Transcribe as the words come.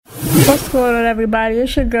What's going on, everybody?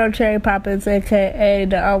 It's your girl Cherry Poppins, aka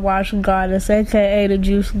the Unwashed Goddess, aka the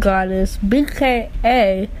Juice Goddess,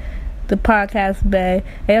 BKA the Podcast Bay.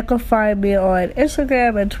 And you can find me on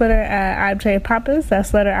Instagram and Twitter at I'm Cherry Poppins.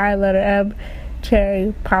 That's letter I, letter M,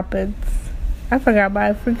 Cherry Poppins. I forgot my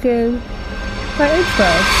intro.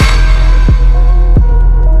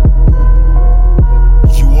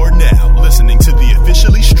 You are now listening to the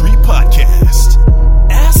Officially Street Podcast.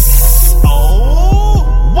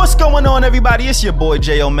 What's going on, everybody? It's your boy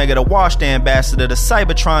J Omega, the washed ambassador, the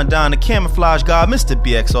Cybertron Don, the camouflage god, Mr.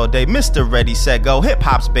 BX all day, Mr. Ready Set Go, hip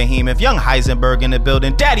hop's behemoth, young Heisenberg in the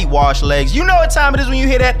building, Daddy Wash Legs. You know what time it is when you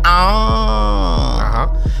hear that?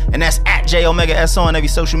 And that's at J Omega S on every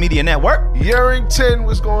social media network. Yerington,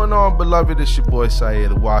 what's going on, beloved? It's your boy Sayer,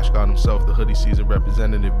 the wash god himself, the hoodie season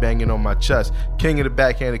representative, banging on my chest, king of the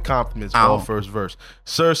backhanded compliments, all first verse.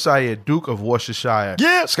 Sir Sayer, Duke of Worcestershire,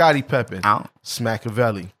 Scottie Pippen,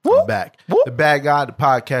 Smackavelli. I'm back. The bad guy, the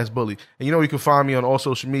podcast bully. And you know you can find me on all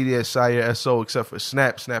social media at Sire SO, except for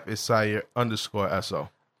Snap. Snap is Sire_SO.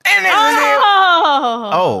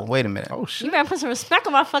 Oh, wait a minute. Oh, shit. You better put some respect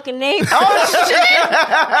on my fucking name. Oh, shit.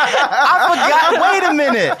 I forgot. Wait a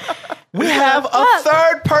minute. We have a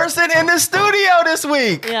third person in the studio this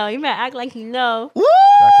week. Yo, you better act like you know. Woo!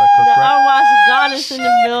 The Unwashed Goddess in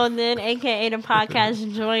the building, a.k.a. the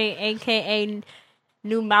podcast joint, a.k.a.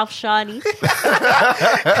 New Mouth Shawty.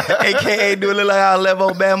 A.k.a. do look like our level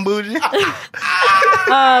bambouji.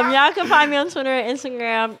 Y'all can find me on Twitter and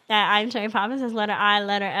Instagram at I'm Cherry Poppins. That's letter I,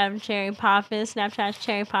 letter M, Cherry Poppins. Snapchat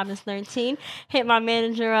Cherry Poppins 13. Hit my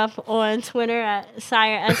manager up on Twitter at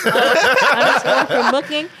SireSO_ for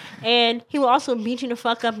booking. And he will also beat you the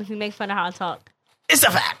fuck up if you make fun of how I talk. It's a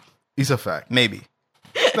fact. It's a fact. Maybe.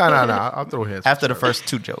 No. I'll throw hands. After the first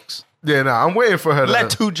two jokes. Yeah, I'm waiting for her to let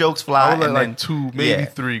two jokes fly. I'll let and like then, two, maybe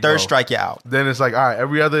three go. Third strike you out. Then it's like, all right,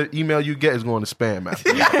 every other email you get is going to spam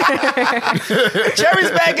after that. Cherry's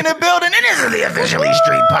back in the building, and this is the Officially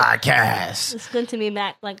Street Podcast. It's good to be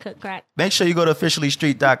back like cook crack. Make sure you go to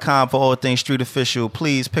officiallystreet.com for all things street official.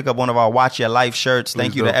 Please pick up one of our Watch Your Life shirts.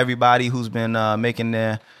 Thank you to everybody who's been making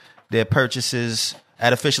their purchases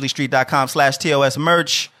at officiallystreet.com/TOS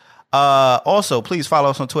merch. Also, please follow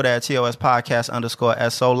us on Twitter at TOS Podcast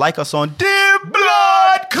 _SO. Like us on Dear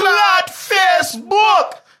Blood Clot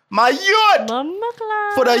Facebook. My youth.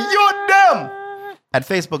 For the youth them. At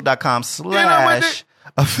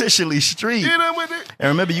Facebook.com/Officially Street. And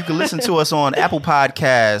remember, you can listen to us on Apple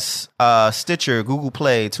Podcasts, Stitcher, Google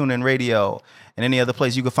Play, TuneIn Radio, and any other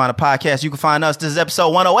place you can find a podcast. You can find us. This is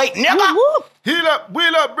episode 108. Nigga. Heal up,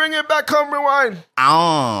 wheel up, bring it back, come rewind.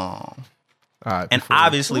 All right, and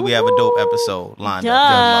obviously we have a dope episode lined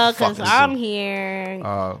up. Because I'm here.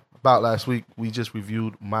 About last week, we just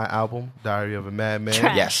reviewed my album, Diary of a Madman.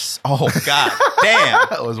 Trash. Yes. Oh, God damn.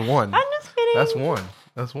 That was one. I'm just kidding. That's one.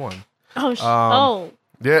 Oh,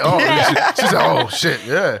 Yeah, she said, oh, shit,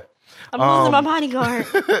 yeah. I'm losing my bodyguard.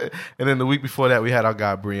 And then the week before that, we had our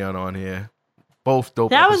guy, Breon, on here. Both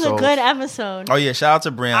dope That episodes. was a good episode. Oh, yeah, shout out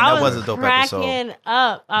to Breon. That was a dope episode.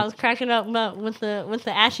 I was cracking up with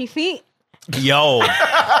the ashy feet. Yo,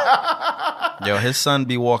 his son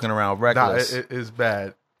be walking around reckless. Nah, it's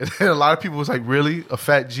bad. And a lot of people was like, really? A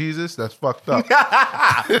fat Jesus? That's fucked up.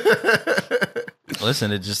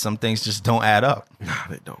 Listen, it just some things just don't add up. Nah,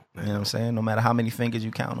 they don't. You know what I'm saying? No matter how many fingers you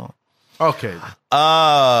count on. Okay.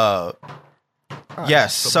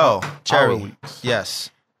 Yes. So, Cherry. Weeks. Yes.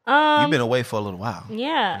 You've been away for a little while.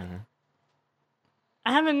 Yeah. Mm-hmm.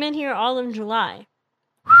 I haven't been here all of July.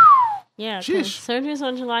 Yeah, surgery's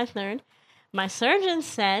on July 3rd. My surgeon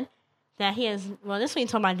said that he has, well, this is what he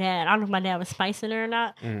told my dad. I don't know if my dad was spicing it or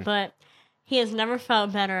not, but he has never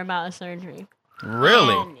felt better about a surgery.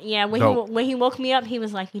 Really? And, yeah, when he woke me up, he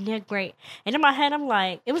was like, you did great. And in my head, I'm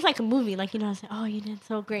like, it was like a movie. Like, I said, oh, you did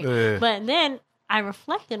so great. But then I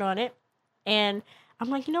reflected on it, and I'm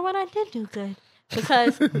like, you know what? I did do good.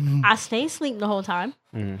 Because I stayed asleep the whole time.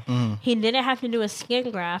 He didn't have to do a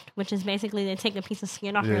skin graft, which is basically they take a piece of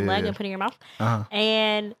skin off your leg and put it in your mouth.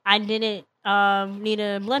 And I didn't need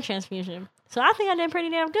a blood transfusion. So I think I did pretty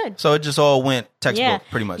damn good. So it just all went textbook,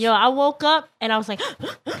 pretty much. Yo, I woke up and I was like,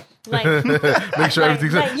 make sure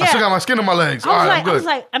everything's good. I still got my skin on my legs. All right, I'm good. I was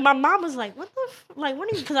like, and my mom was like, what are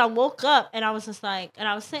you, because I woke up and I was just like, and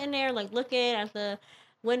I was sitting there like looking at the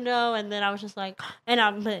window, and then I was just like,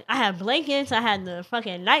 but I had blankets, I had the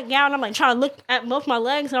fucking nightgown, I'm like trying to look at both my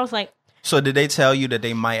legs, and I was like, so did they tell you that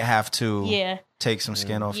they might have to take some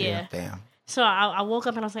skin off you? Damn. So I woke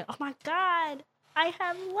up and I was like, oh my God, I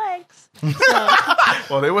have legs.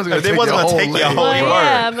 Well, they wasn't They going to take your whole leg.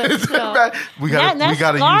 Yeah, but still. we got to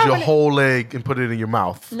use your whole leg and put it in your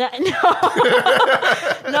mouth. No,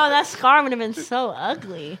 that scar would have been so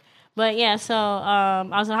ugly. But yeah, so I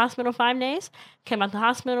was in the hospital 5 days. Came out the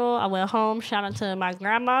hospital. I went home. Shout out to my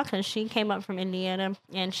grandma because she came up from Indiana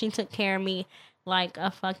and she took care of me like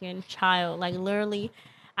a fucking child. Like literally,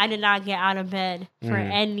 I did not get out of bed for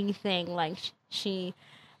anything. Like she.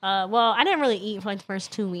 Well, I didn't really eat for like the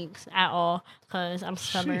first 2 weeks at all because I'm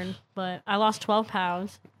stubborn. But I lost 12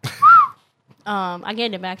 pounds. I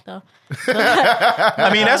gained it back though. I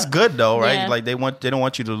mean, that's good though, right? Yeah. Like they don't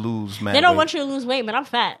want you to lose, man. They don't want you to lose weight, but I'm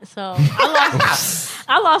fat, so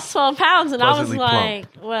I lost 12 pounds, and Pleasantly I was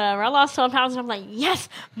like, whatever. I lost 12 pounds, and I'm like, yes,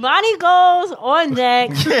 body goals on deck.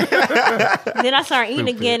 Then I started eating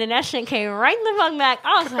again, and that shit came right in the fuck back.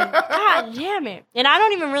 I was like, God damn it! And I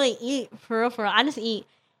don't even really eat for real. I just eat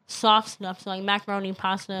soft stuff, so like macaroni,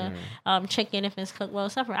 pasta, chicken if it's cooked well,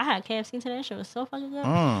 stuff. I had KFC today. That shit was so fucking good.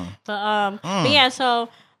 But yeah, so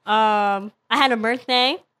I had a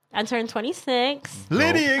birthday. I turned 26.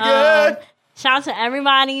 Lydia, good. Shout out to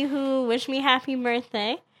everybody who wished me happy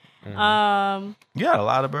birthday. You had a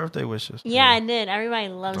lot of birthday wishes. Yeah, I did. Everybody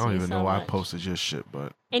loves me so much. I don't even know why I posted your shit,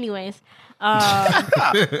 but anyways,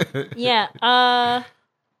 yeah.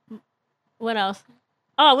 What else?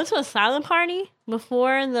 Oh, I went to a silent party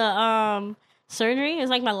before the surgery. It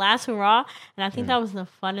was like my last hurrah, and I think that was the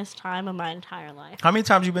funnest time of my entire life. How many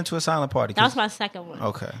times you been to a silent party? That was my second one.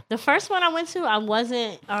 Okay. The first one I went to, I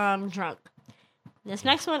wasn't drunk. This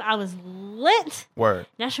next one, I was lit. Word.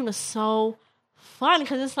 That shit was so fun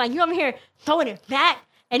because it's like you over here throwing it back,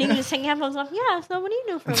 and then you just take your headphones off. Yeah, so what do you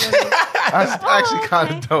do for a living? that's actually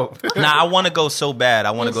kind of dope. Nah, I want to go so bad.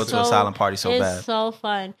 I want to go to a silent party so bad. It's so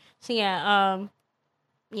fun. So yeah,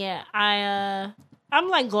 I'm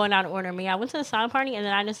like going out of order. I went to the silent party and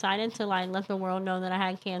then I decided to like let the world know that I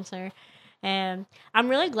had cancer, and I'm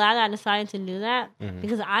really glad that I decided to do that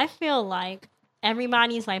because I feel like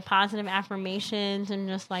everybody's like positive affirmations and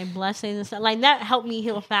just like blessings and stuff like that helped me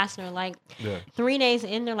heal faster. Like 3 days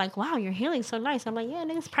in, they're like, "Wow, you're healing so nice." I'm like, "Yeah,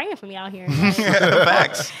 niggas praying for me out here." Like,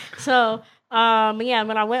 Facts. So, but yeah,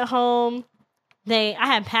 when I went home, I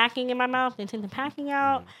had packing in my mouth. They took the packing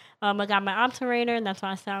out. I got my obturator, and that's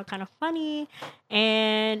why I sound kind of funny.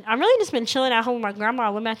 And I've really just been chilling at home with my grandma. I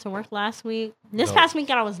went back to work last week. This past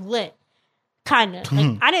weekend, I was lit. Kind of.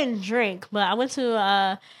 Like, I didn't drink, but I went to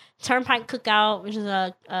a Turnpike Cookout, which is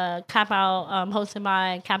a cop-out hosted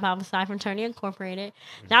by Kappa Alpha Psi Fraternity Incorporated.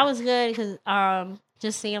 That was good because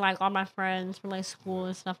just seeing, like, all my friends from, like, school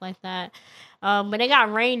and stuff like that. But they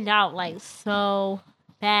got rained out, like, so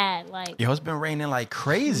bad. Like, Yo, it's been raining like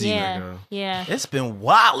crazy. Yeah, yeah. It's been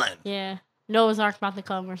wildin'. Yeah. Noah's Ark about to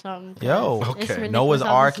come or something. Yo, okay. Noah's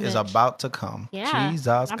Ark is about to come. Yeah. Jesus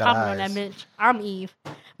I'm guys. popping on that bitch. I'm Eve.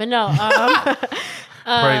 But no.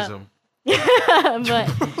 Praise him.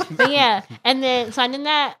 but yeah. And then, so I did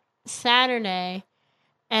that Saturday.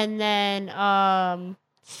 And then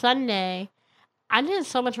Sunday, I did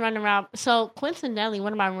so much running around. So coincidentally,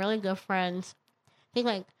 one of my really good friends, I think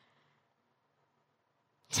like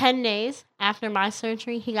 10 days after my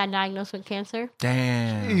surgery, he got diagnosed with cancer.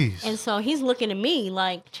 Damn. Jeez. And so he's looking at me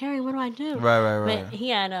like, Cherry, what do I do? Right. But he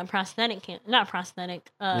had a prostate cancer.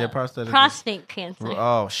 Prostate cancer.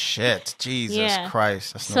 Oh, shit. Jesus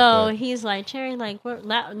Christ. That's so no good. he's like, Cherry, like,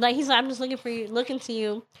 he's like, I'm just looking to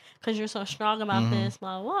you because you're so strong about this,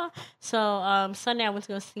 blah, blah, blah. So Sunday I went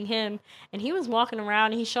to go see him, and he was walking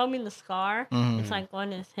around, and he showed me the scar. It's like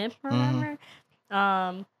on his hip, remember?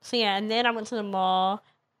 So yeah, and then I went to the mall.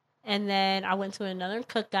 And then I went to another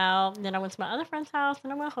cookout. And then I went to my other friend's house.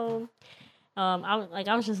 And I went home.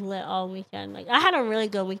 I was just lit all weekend. Like I had a really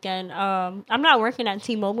good weekend. I'm not working at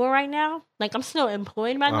T-Mobile right now. Like I'm still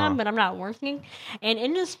employed by them, but I'm not working. And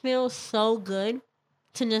it just feels so good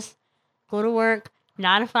to just go to work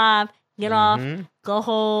 9 to 5, get off, go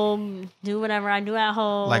home, do whatever I do at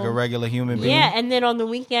home, like a regular human being. Yeah, and then on the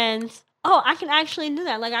weekends, I can actually do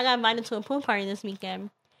that. Like I got invited to a pool party this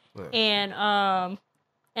weekend, and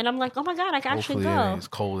I'm like, oh my God, I can actually go. Hopefully it ain't as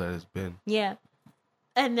cold as it's been. Yeah.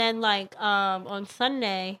 And then like on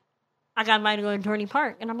Sunday, I got invited to go to Dorney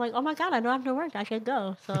Park. And I'm like, oh my God, I don't have to work. I could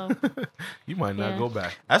go. So you might not go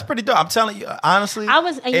back. That's pretty dope. I'm telling you, honestly,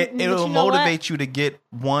 it'll motivate you to get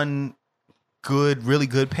one really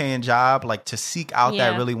good paying job, like to seek out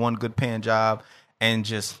that really one good paying job and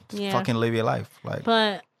just fucking live your life. Like,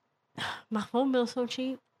 but my phone bill's so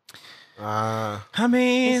cheap. I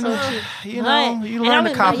mean, so you learn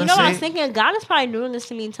to compensate. You know what I was thinking? God is probably doing this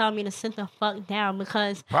to me and telling me to sit the fuck down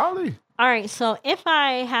because... Probably. All right, so if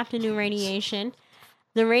I have to do radiation,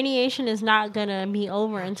 the radiation is not gonna be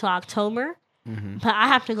over until October. But I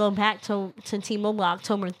have to go back to T-Mobile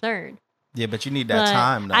October 3rd. Yeah, but you need that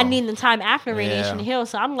time, though. I need the time after radiation to heal.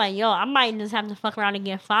 So I'm like, yo, I might just have to fuck around and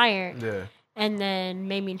get fired. Yeah. And then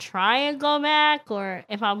maybe try and go back. But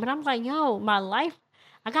I'm like, yo, my life,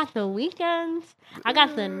 I got the weekends. I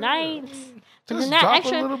got the nights. But Just then that drop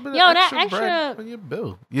extra, a little bit yo, of that extra bread extra, on your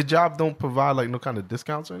bill. Your job don't provide like no kind of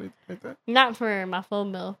discounts or anything like that? not for my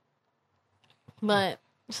phone bill. But,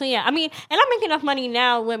 so yeah, I mean, and I'm making enough money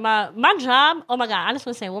now with my job. Oh my God, I just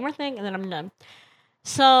want to say one more thing and then I'm done.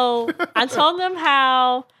 So I told them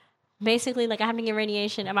how basically like I have to get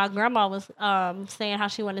radiation, and my grandma was saying how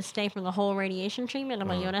she wanted to stay for the whole radiation treatment. I'm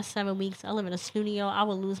like, yo, that's 7 weeks. I live in a studio. I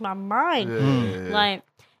would lose my mind. Yeah. Like,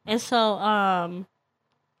 and so I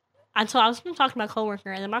was going to talk to my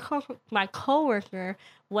coworker, and then my coworker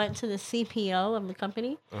went to the CPO of the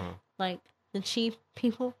company, like the chief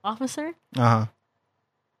people officer.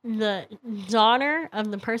 The daughter of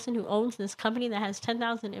the person who owns this company that has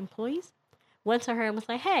 10,000 employees went to her and was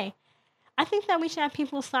like, hey, I think that we should have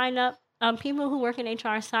people sign up, people who work in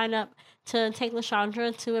HR sign up to take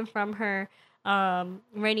LaShandra to and from her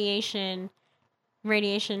radiation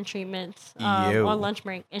treatments on lunch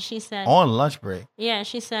break. And she said... On lunch break? Yeah,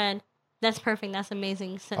 she said, that's perfect, that's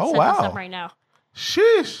amazing. Set wow. this up right now.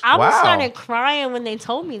 Sheesh. I was started crying when they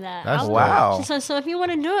told me that. That's wow. She said, so if you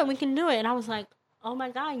want to do it, we can do it. And I was like, oh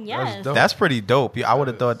my God, yes. That's pretty dope. I would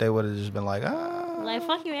have thought they would have just been like, like,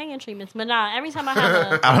 fuck you and your treatments. But nah, every time I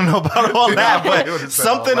have I don't know about all that, but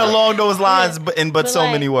something along those lines, but so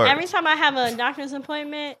like, many words. Every time I have a doctor's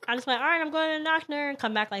appointment, I just like, all right, I'm going to the doctor.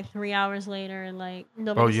 Come back like 3 hours later and like,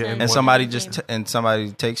 nobody said and somebody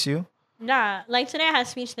somebody takes you? Nah, like today I had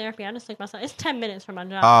speech therapy. I just took myself. It's 10 minutes from my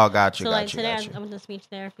job. Oh, got you. So like today I went to speech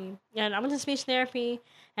therapy, and I went to speech therapy,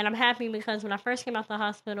 and I'm happy because when I first came out the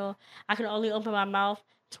hospital, I could only open my mouth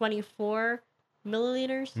 24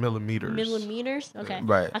 millimeters. Okay,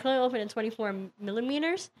 right. I could only open it 24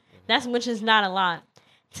 millimeters. Which is not a lot.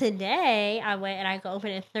 Today I went and I could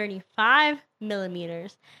open it 35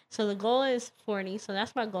 millimeters. So the goal is 40. So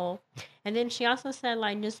that's my goal. And then she also said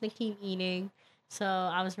like just to keep eating. So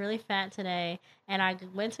I was really fat today, and I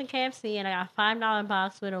went to KFC, and I got a $5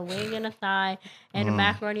 box with a wing and a thigh, and a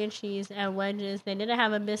macaroni and cheese and wedges. They didn't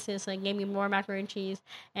have a biscuit, so they gave me more macaroni and cheese,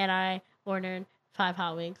 and I ordered 5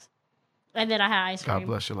 hot wings. And then I had ice cream. God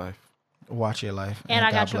bless your life. Watch your life. And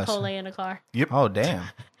I got Chipotle in the car. Yep. Oh, damn.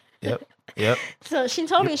 Yep. So she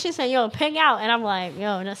told me, she said, yo, pig out. And I'm like,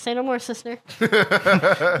 yo, say no more, sister.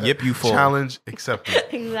 Yep, you full. Challenge accepted.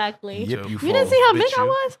 Exactly. Yep, you didn't see how big I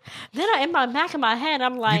was? Then in my back of my head,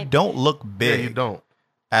 I'm like... You don't look big. Yeah, you don't.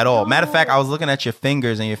 At all. Matter of fact, I was looking at your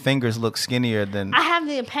fingers, and your fingers look skinnier than... I have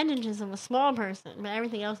the appendages of a small person, but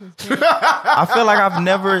everything else is big. I feel like I've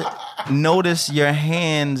never noticed your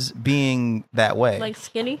hands being that way. Like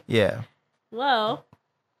skinny? Yeah. Well...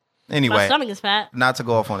 Anyway. My stomach is fat. Not to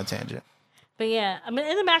go off on a tangent. But yeah, I mean,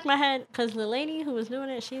 in the back of my head, because the lady who was doing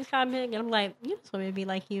it, she's kind of big, and I'm like, you just want me to be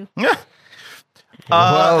like you.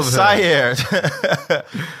 Sire.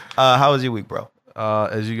 How was your week, bro?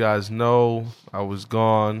 As you guys know, I was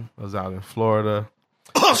gone. I was out in Florida.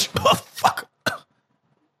 Oh, fuck.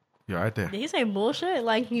 You're right there. Did he say bullshit?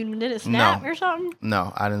 Like you did a snap or something?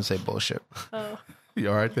 No, I didn't say bullshit. Oh.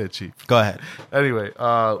 You're right there, Chief. Go ahead. Anyway,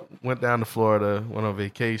 went down to Florida, went on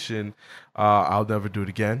vacation. I'll never do it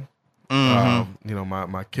again.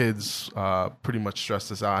 My kids pretty much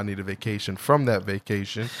stressed us out. I need a vacation from that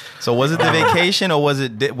vacation. So was it the vacation, or was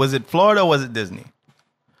it Florida, or was it Disney?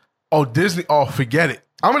 Oh, Disney. Oh, forget it.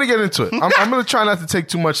 I'm going to get into it. I'm going to try not to take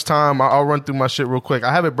too much time. I'll run through my shit real quick.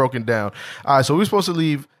 I have it broken down. All right, so we were supposed to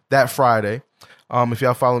leave that Friday. If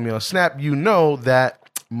y'all follow me on Snap, you know that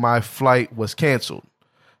my flight was canceled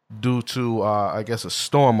due to, I guess, a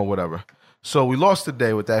storm or whatever. So we lost the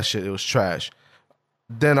day with that shit. It was trash.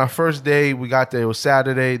 Then our first day, we got there, it was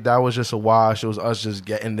Saturday. That was just a wash. It was us just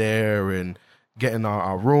getting there and getting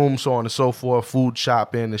our room, so on and so forth, food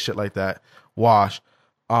shopping and shit like that. Wash.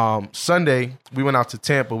 Sunday, we went out to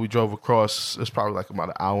Tampa. We drove across. It's probably like about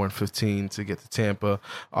an hour and 15 to get to Tampa.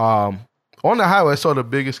 On the highway, I saw the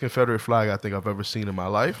biggest Confederate flag I think I've ever seen in my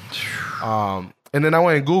life. And then I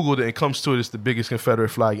went and Googled it, and it comes to it, it's the biggest Confederate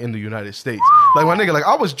flag in the United States. Like, my nigga, like,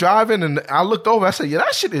 I was driving, and I looked over, I said, yeah,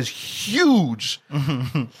 that shit is huge. You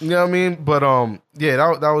know what I mean? But, yeah,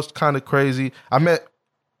 that was kind of crazy. I met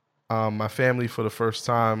my family for the first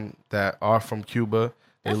time that are from Cuba.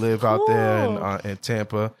 They live out there in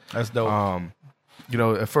Tampa. That's dope.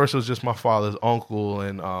 At first it was just my father's uncle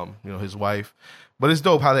and, his wife. But it's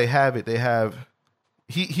dope how they have it. They have,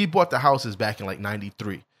 he bought the houses back in, like,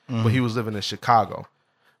 93. But he was living in Chicago.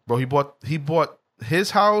 Bro, he bought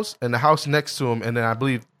his house and the house next to him, and then I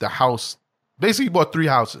believe the house. Basically, he bought 3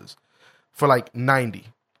 houses for like 90.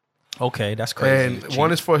 Okay, that's crazy. And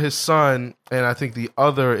one is for his son, and I think the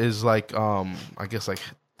other is like, I guess like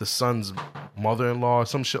the son's mother-in-law or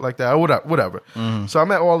some shit like that, or whatever. So I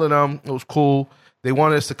met all of them. It was cool. They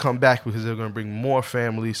wanted us to come back because they were going to bring more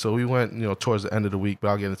family. So we went, towards the end of the week, but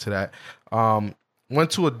I'll get into that.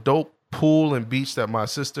 Went to a dope pool and beach that my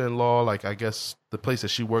sister-in-law, like I guess the place that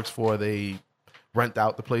she works for, they rent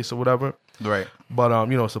out the place or whatever. Right. But,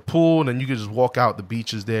 it's a pool, and then you could just walk out. The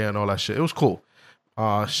beach is there and all that shit. It was cool.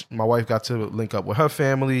 My wife got to link up with her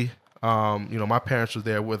family. My parents was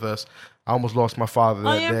there with us. I almost lost my father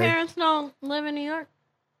that day. Oh, your parents don't live in New York?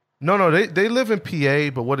 No, they live in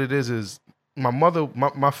PA, but what it is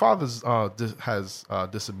my father's has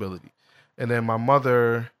disability. And then my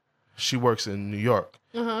mother, she works in New York.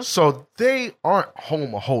 So they aren't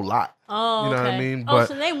home a whole lot. Oh, you know what I mean? But,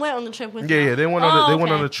 so they went on the trip with you. Yeah, they went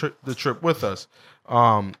on the trip with us.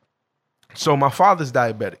 So my father's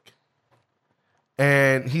diabetic.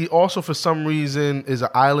 And he also, for some reason, is an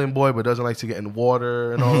island boy, but doesn't like to get in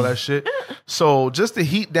water and all of that shit. So just the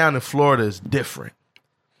heat down in Florida is different.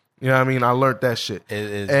 You know what I mean? I learned that shit. It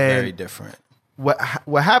is very different. What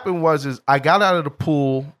happened was I got out of the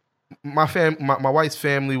pool. My wife's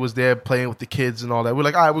family was there playing with the kids and all that. We're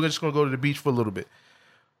like, all right, we're just going to go to the beach for a little bit.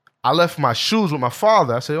 I left my shoes with my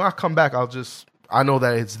father. I said, when I come back, I know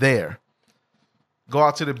that it's there. Go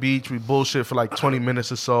out to the beach. We bullshit for like 20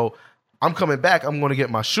 minutes or so. I'm coming back. I'm going to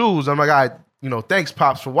get my shoes. I'm like, all right, thanks,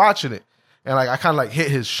 Pops, for watching it. And like, I kind of like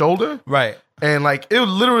hit his shoulder. Right. And like, it was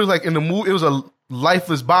literally like in the move, it was a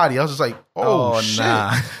lifeless body. I was just like, oh shit.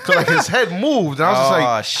 Nah. Cause like his head moved. And I was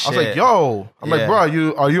just like, I was like, yo. I'm like, bro,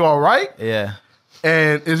 are you all right? Yeah.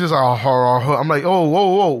 And it's just like, I'm like, oh,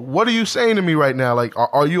 whoa. What are you saying to me right now? Like,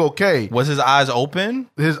 are you okay? Was his eyes open?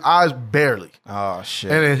 His eyes barely. Oh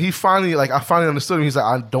shit. And then I finally understood him. He's like,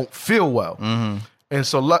 I don't feel well. Mm-hmm. And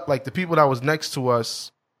so, like, the people that was next to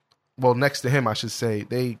us, well, next to him, I should say,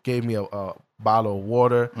 they gave me a bottle of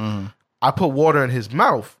water. Mm-hmm. I put water in his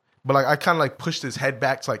mouth, but, like, I kind of, like, pushed his head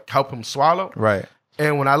back to, like, help him swallow. Right.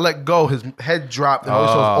 And when I let go, his head dropped, and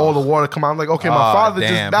all the water come out. I'm like, okay, my father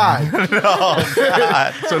just died. Oh,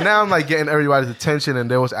 God. So now I'm, like, getting everybody's attention, and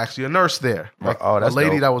there was actually a nurse there. Like, that's a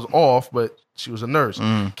lady dope. that was off, but she was a nurse.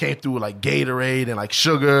 Came through with, like, Gatorade and, like,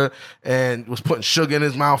 sugar, and was putting sugar in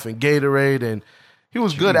his mouth and Gatorade, and he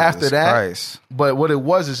was good after that. Christ. But what it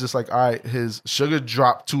was is just like, all right, his sugar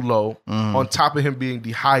dropped too low on top of him being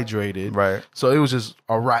dehydrated. Right. So it was just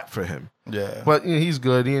a wrap for him. Yeah. But he's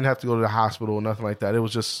good. He didn't have to go to the hospital or nothing like that. It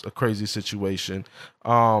was just a crazy situation.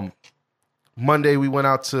 Monday, we went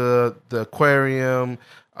out to the aquarium.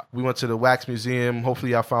 We went to the wax museum.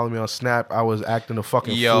 Hopefully, y'all follow me on Snap. I was acting a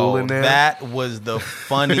fucking fool in there. That was the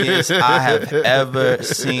funniest I have ever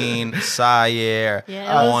seen Sayer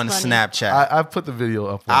on Snapchat. I put the video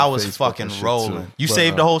up on I was Facebook fucking rolling. You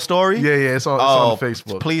saved the whole story? Yeah, it's on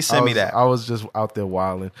Facebook. Please send me that. I was just out there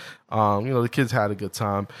wilding. The kids had a good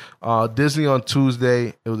time. Disney on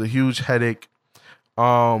Tuesday. It was a huge headache.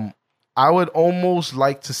 I would almost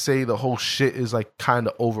like to say the whole shit is like kind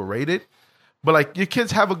of overrated. But like your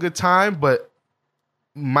kids have a good time, but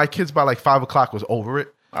my kids by like 5 o'clock was over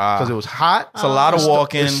it because it was hot. It's a lot of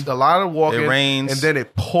walking. It rains, and then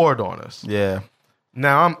it poured on us. Yeah.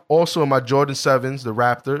 Now I'm also in my Jordan 7s, the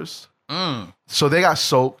Raptors. So they got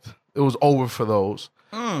soaked. It was over for those.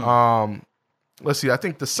 Let's see. I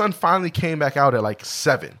think the sun finally came back out at like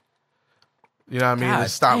 7. You know what I mean? God, it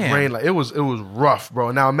stopped raining. Like it was rough,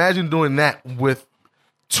 bro. Now imagine doing that with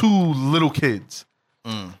 2 little kids.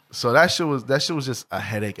 So that shit was just a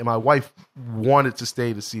headache, and my wife wanted to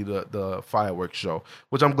stay to see the fireworks show,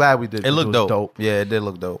 which I'm glad we did. It looked dope. Yeah, it did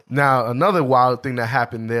look dope. Now another wild thing that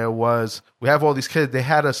happened there was we have all these kids. They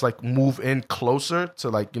had us like move in closer to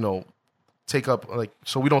like take up like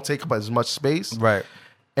so we don't take up as much space. Right.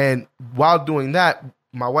 And while doing that,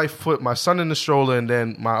 my wife put my son in the stroller, and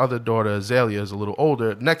then my other daughter Azalea is a little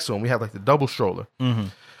older next to him. We have like the double stroller.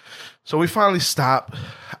 So we finally stop.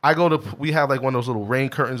 We have like one of those little rain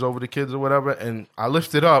curtains over the kids or whatever, and I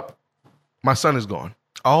lift it up. My son is gone.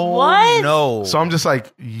 Oh, what? No. So I'm just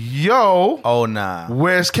like, yo. Oh, nah.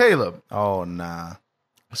 Where's Caleb? Oh, nah.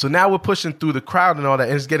 So now we're pushing through the crowd and all that,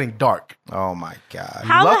 and it's getting dark. Oh my God!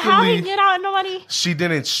 How did he get out? Nobody. She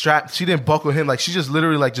didn't buckle him. Like she just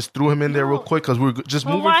literally like just threw him in there real quick because we were just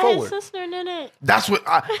moving forward. Why his sister didn't? That's what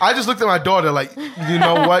I just looked at my daughter like, you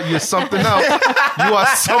know what? You're something else. You are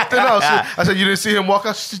something else. I said, you didn't see him walk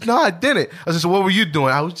out? She said, no, I didn't. I said, so what were you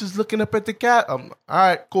doing? I was just looking up at the cat. All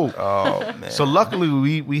right, cool. Oh man. So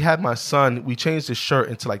luckily we had my son. We changed his shirt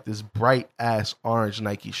into like this bright ass orange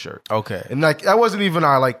Nike shirt. Okay. And like that wasn't even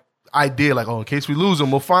our like idea, like, in case we lose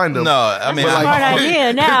him, we'll find him. No, I mean, smart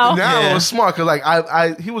idea now. It was smart because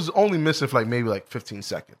like he was only missing for like maybe like 15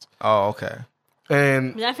 seconds. Oh, okay.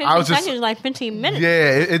 And that 15 seconds is like 15 minutes.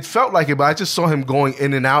 Yeah, it felt like it, but I just saw him going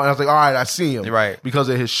in and out, and I was like, all right, I see him, right, because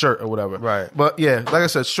of his shirt or whatever, right. But yeah, like I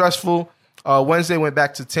said, stressful. Wednesday went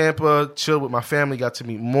back to Tampa, chilled with my family, got to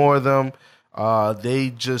meet more of them.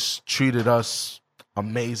 They just treated us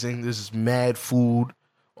amazing. This is mad food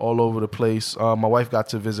all over the place. My wife got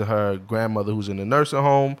to visit her grandmother who's in the nursing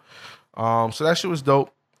home. So that shit was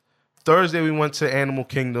dope. Thursday we went to Animal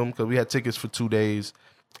Kingdom because we had tickets for 2 days.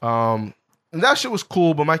 And that shit was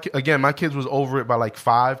cool, but my kids was over it by like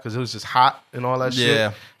 5 because it was just hot and all that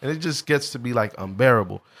shit. And it just gets to be like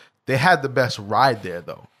unbearable. They had the best ride there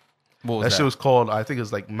though. What was that? Shit was called, I think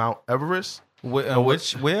it's like Mount Everest. Where?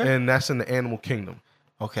 And that's in the Animal Kingdom.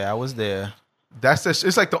 Okay, I was there.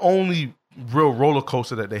 It's like the only real roller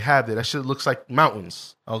coaster that they have there. That shit looks like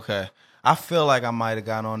mountains. Okay, I feel like I might have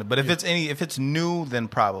gotten on it, but if it's new, then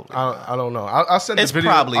probably. I don't know. I'll send the video.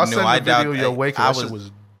 Probably I'll new. send the video your way because that shit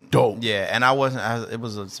was dope. Yeah, and I wasn't.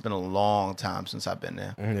 It's been a long time since I've been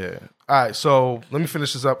there. Yeah. All right, so let me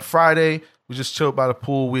finish this up. Friday, we just chilled by the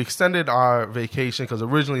pool. We extended our vacation because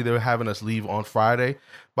originally they were having us leave on Friday.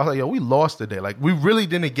 But I was like, yo, we lost the day. Like, we really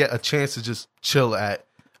didn't get a chance to just chill at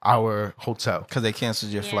our hotel because they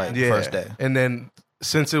canceled your flight the first day. And then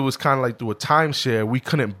since it was kind of like through a timeshare, we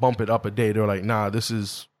couldn't bump it up a day. They were like, nah, this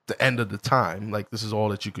is the end of the time. Like, this is all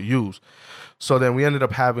that you could use. So then we ended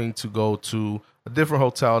up having to go to a different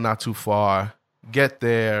hotel not too far, get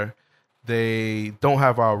there. They don't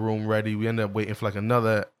have our room ready. We ended up waiting for like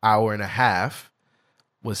another hour and a half.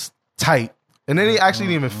 Was tight. And then they actually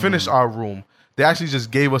didn't even finish our room. They actually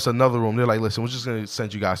just gave us another room. They're like, listen, we're just going to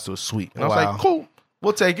send you guys to a suite. And I was like, cool.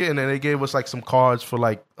 We'll take it. And then they gave us like some cards for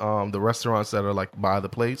like the restaurants that are like by the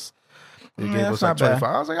place. They gave us like 25.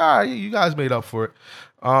 I was like, all right, you guys made up for it.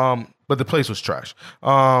 But the place was trash.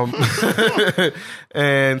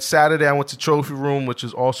 And Saturday I went to Trophy Room, which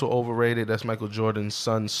is also overrated. That's Michael Jordan's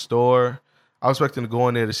son's store. I was expecting to go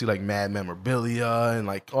in there to see like mad memorabilia and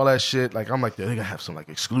like all that shit. Like I'm like, they're gonna have some like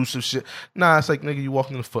exclusive shit. Nah, it's like, nigga, you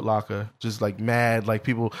walk in the Foot Locker, just like mad, like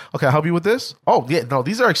people, okay, I'll help you with this? Oh yeah, no,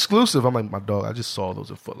 these are exclusive. I'm like, my dog, I just saw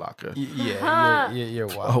those in Foot Locker. Yeah, you're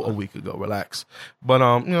wild. A week ago, relax. But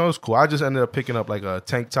it was cool. I just ended up picking up like a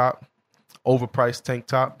tank top, overpriced tank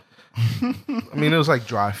top. I mean, it was like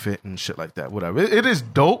dry fit and shit like that. Whatever. It is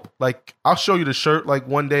dope. Like, I'll show you the shirt like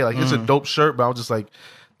one day. Like, it's a dope shirt, but I was just like,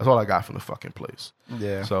 that's all I got from the fucking place.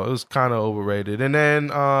 Yeah. So it was kind of overrated. And then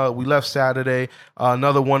we left Saturday.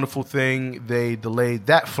 Another wonderful thing, they delayed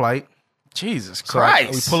that flight. Jesus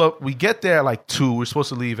Christ. So we pull up. We get there at like 2. We're supposed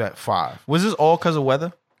to leave at 5. Was this all because of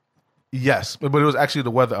weather? Yes, but it was actually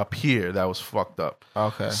the weather up here that was fucked up.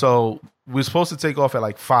 Okay. So we were supposed to take off at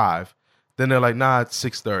like 5. Then they're like, nah, it's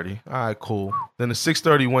 6:30. All right, cool. Then the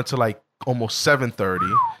 6:30 went to like almost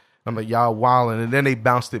 7:30. I'm like, y'all wilding. And then they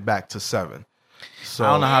bounced it back to 7. So,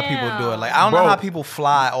 I don't know how people do it. Like, I don't know how people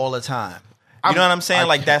fly all the time. You know what I'm saying?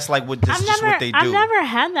 Like, that's like what just what they do. I've never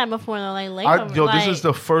had that before though. This is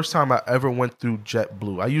the first time I ever went through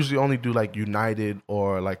JetBlue. I usually only do like United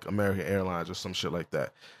or like American Airlines or some shit like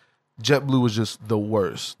that. JetBlue was just the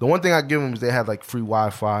worst. The one thing I give them is they had like free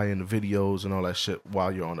Wi-Fi and the videos and all that shit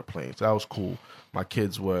while you're on the plane. So that was cool. My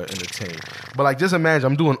kids were entertained. But like, just imagine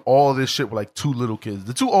I'm doing all this shit with like 2 little kids.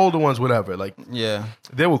 The 2 older ones, whatever. Like, yeah,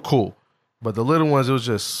 they were cool. But the little ones, it was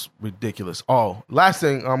just ridiculous. Oh, last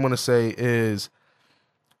thing I'm gonna say is,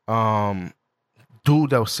 dude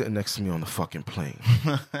that was sitting next to me on the fucking plane.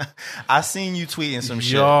 I seen you tweeting some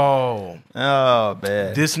shit. Yo, oh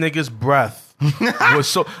man, this nigga's breath was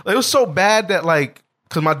so bad that like,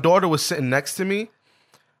 cause my daughter was sitting next to me.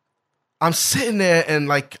 I'm sitting there and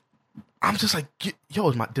like, I'm just like,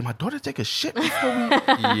 yo, did my daughter take a shit before we?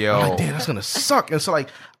 Yo, I'm like, damn, that's gonna suck. And so like,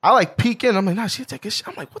 I like peek in. I'm like, nah, she take a shit.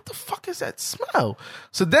 I'm like, what the fuck is that smell?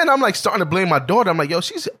 So then I'm like starting to blame my daughter. I'm like, yo,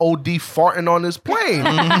 she's OD farting on this plane.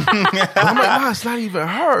 I'm like, nah, it's not even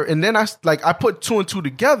her. And then I put 2 and 2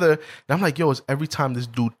 together. And I'm like, yo, it's every time this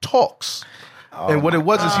dude talks. And what it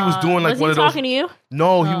was is he was doing like was one he of those. talking to you?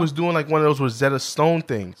 No, he was doing like one of those Rosetta Stone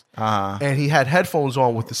things. And he had headphones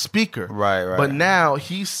on with the speaker. Right. But now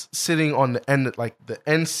he's sitting on the end, like the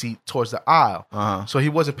end seat towards the aisle. So he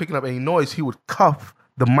wasn't picking up any noise. He would cuff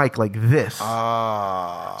the mic like this.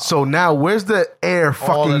 So now where's the air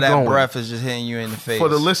fucking all of that going? breath is just hitting you in the face. For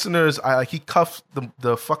the listeners, he cuffed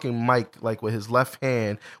the fucking mic like with his left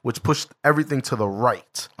hand, which pushed everything to the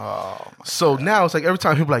right. So now it's like every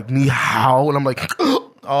time he'll be like, ni hao, and I'm like,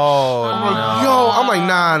 I'm like,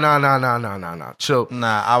 nah, chill. So it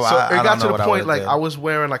got to the point like I was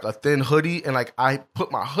wearing like a thin hoodie, and like I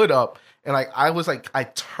put my hood up, and like I was like I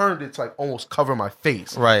turned it to like almost cover my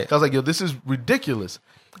face. Right. I was like, yo, this is ridiculous.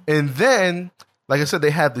 And then, like I said, they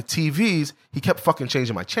had the TVs. He kept fucking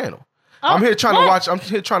changing my channel. I'm here trying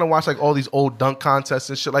to watch like all these old dunk contests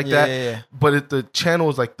and shit like that. Yeah. But the channel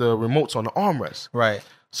is like the remotes on the armrest. Right.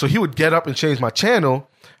 So he would get up and change my channel.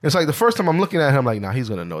 It's like the first time I'm looking at him, I'm like, nah, he's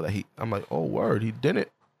gonna know that I'm like, oh word, he didn't.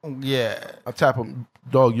 Yeah. I tap him,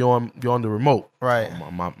 dog. You're on the remote. Right.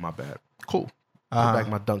 Oh, my bad. Cool. Put back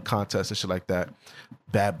my dunk contest and shit like that.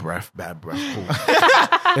 Bad breath. Cool.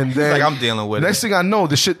 And then like I'm dealing with next thing I know,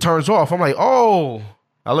 the shit turns off. I'm like, oh.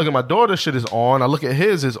 I look at my daughter's shit is on. I look at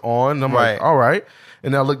his is on. And I'm like, all right.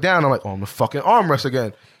 And then I look down. I'm like, oh, I'm the fucking armrest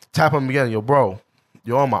again. Tap him again. Yo, bro,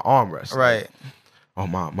 you're on my armrest. Right. Oh,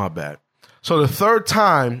 my bad. So the third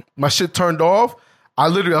time my shit turned off, I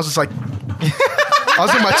was just like, I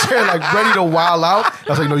was in my chair like ready to wild out. I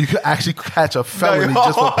was like, no, you could actually catch a felony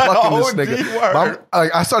just for plucking this nigga. But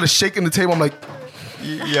I started shaking the table. I'm like,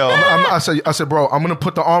 yo. I said, bro, I'm going to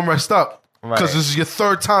put the armrest up. Because this is your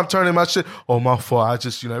third time turning my shit. Oh, my fault. I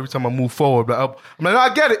just, every time I move forward, but I'm like, no,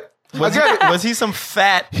 I get it. Was he some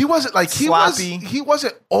fat? He wasn't like, sloppy? He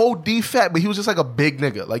wasn't OD fat, but he was just like a big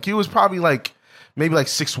nigga. Like he was probably like, maybe like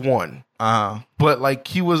 6'1". But like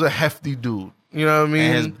he was a hefty dude. You know what I mean?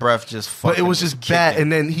 And his breath just fucking. But it was just bad.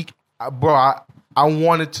 And then I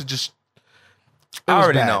wanted to just. I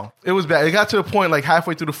already know. It was bad. It got to a point like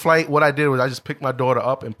halfway through the flight. What I did was I just picked my daughter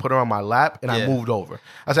up and put her on my lap, and I moved over.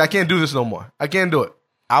 I said, I can't do this no more. I can't do it.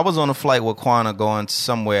 I was on a flight with Quana going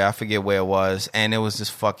somewhere. I forget where it was, and it was this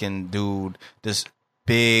fucking dude, this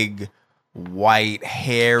big, white,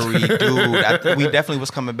 hairy dude. We definitely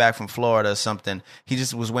was coming back from Florida or something. He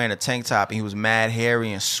just was wearing a tank top, and he was mad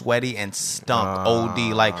hairy and sweaty and stunk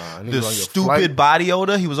OD. Like the stupid body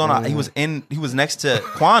odor. He was on. He was next to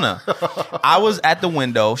Quana. I was at the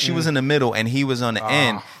window. She was in the middle, and he was on the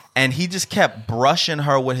end. And he just kept brushing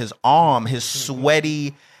her with his arm, his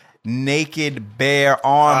sweaty, naked, bare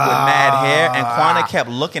arm with mad hair. And Quana kept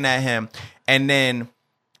looking at him, and then.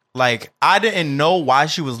 Like, I didn't know why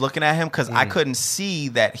she was looking at him because I couldn't see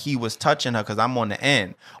that he was touching her because I'm on the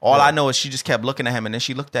end. All I know is she just kept looking at him, and then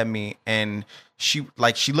she looked at me, and she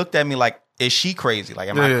looked at me like, is she crazy? Like,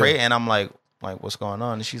 am I crazy? And I'm like, what's going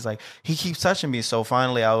on? And she's like, he keeps touching me. So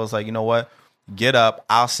finally I was like, you know what? Get up.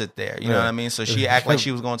 I'll sit there. You know what I mean? So she acted like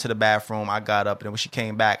she was going to the bathroom. I got up, and then when she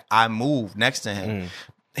came back, I moved next to him.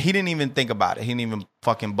 He didn't even think about it. He didn't even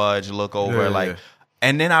fucking budge, look over.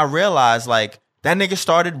 And then I realized, like, that nigga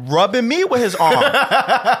started rubbing me with his arm.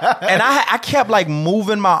 And I kept like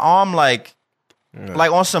moving my arm like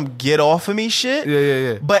on some get off of me shit.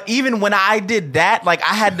 Yeah. But even when I did that, like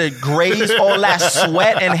I had to graze all that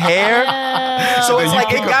sweat and hair. So it's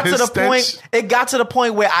like it got to the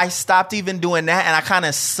point where I stopped even doing that, and I kind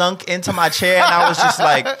of sunk into my chair, and I was just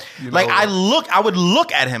like I would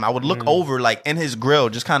look at him. I would look over like in his grill,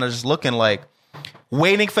 just kind of just looking like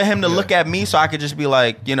waiting for him to look at me so I could just be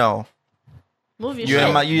like, you're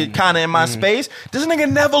kind of in my space. This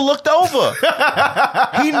nigga never looked over.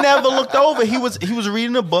 He never looked over. He was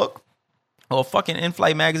reading a book or fucking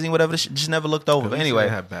in-flight magazine, whatever. Just never looked over. But anyway,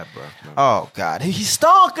 had bad breath, man. Oh God, he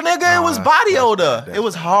stunk, nigga. It was body odor. It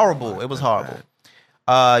was horrible. It was horrible.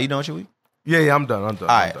 You know what you week? Yeah, I'm done. All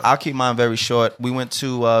right, I'll keep mine very short. We went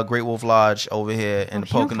to Great Wolf Lodge over here in the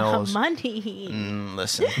Poconos. Money.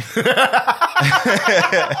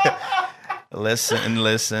 Listen.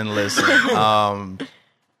 Listen.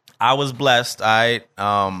 I was blessed. All right.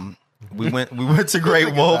 We went to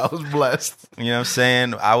Great Wolf. I was blessed. You know what I'm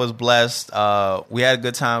saying? I was blessed. We had a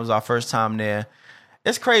good time. It was our first time there.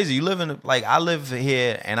 It's crazy. You live I live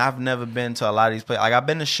here, and I've never been to a lot of these places. Like I've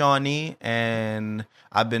been to Shawnee, and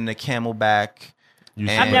I've been to Camelback.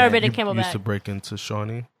 I've never been to Camelback. You used to break into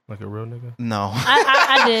Shawnee like a real nigga? No,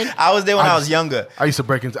 I did. I was there when I was younger. I used to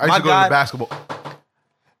break into. I used to go to basketball.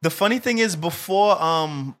 The funny thing is, before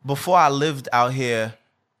I lived out here,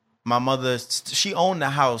 my mother, she owned the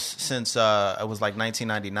house since it was like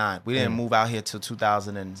 1999. We didn't move out here till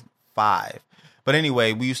 2005. But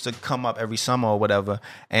anyway, we used to come up every summer or whatever,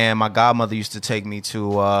 and my godmother used to take me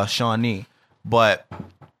to Shawnee. But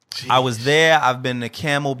I was there. I've been to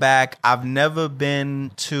Camelback. I've never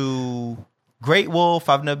been to Great Wolf.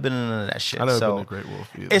 I've never been to none of that shit. I've never been to Great Wolf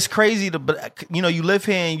either. It's crazy but you live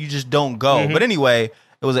here and you just don't go. But anyway,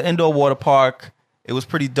 it was an indoor water park. It was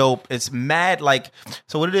pretty dope. It's mad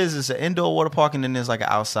so what it is an indoor water park and then there's like an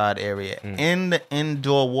outside area. In the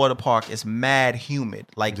indoor water park, it's mad humid.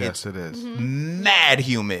 Yes, it is. Mad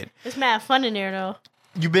humid. It's mad fun in there though.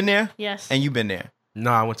 You been there? Yes. And you been there?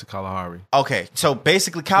 No, I went to Kalahari. Okay, so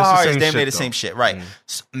basically Kalahari is damn near the though. same shit, right?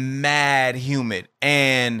 It's mad humid.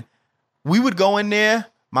 And we would go in there,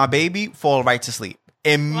 my baby fall right to sleep.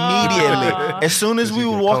 Immediately. As soon as we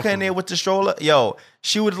would walk in there with the stroller,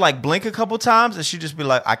 she would blink a couple times and she'd just be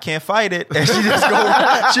like, I can't fight it. And she would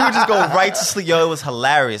just go right to sleep. It was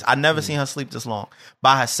hilarious. I never seen her sleep this long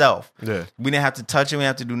by herself. Yeah. We didn't have to touch her. We didn't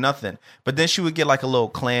have to do nothing. But then she would get a little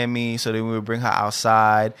clammy. So then we would bring her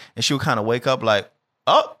outside and she would kind of wake up like,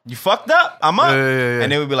 oh, you fucked up. I'm up. Yeah.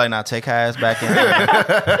 And then we'd be like, nah, take her ass back in. Take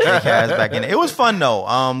her ass back in. It was fun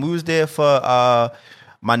though. We was there for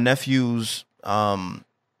my nephew's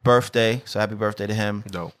birthday. So happy birthday to him.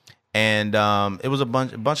 Dope. And it was a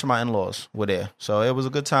bunch of my in-laws were there. So it was a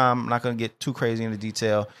good time. I'm not going to get too crazy into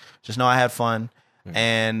detail. Just know I had fun.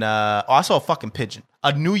 And I saw a fucking pigeon.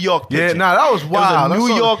 A New York pigeon. Yeah, that was wild. It was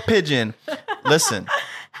a New York pigeon. Listen.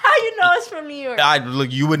 How you know it's from New York?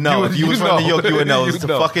 Look, you would know. If you was from New York, you would know. It's the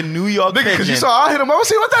fucking New York pigeon. Because you saw, I hit him. I was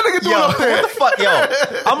see what that nigga doing up there. What the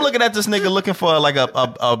fuck, I'm looking at this nigga looking for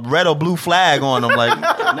a red or blue flag on him. Like,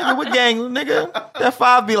 nigga, what gang, nigga? That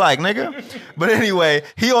 5 be like, nigga. But anyway,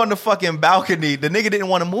 he on the fucking balcony. The nigga didn't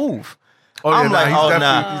want to move. I'm like, oh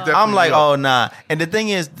nah. I'm like, oh nah. And the thing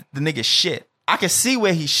is, the nigga shit. I could see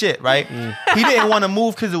where he shit, right? He didn't want to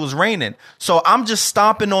move because it was raining. So I'm just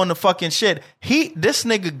stomping on the fucking shit. This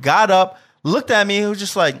nigga got up, looked at me, he was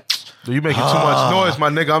just like, you making too much noise, my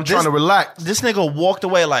nigga. I'm trying to relax. This nigga walked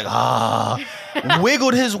away like,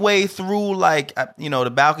 wiggled his way through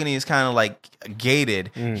the balcony is kind of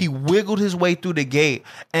gated. He wiggled his way through the gate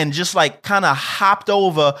and just kind of hopped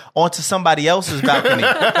over onto somebody else's balcony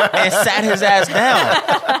and sat his ass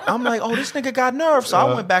down. I'm like, oh, this nigga got nerve. So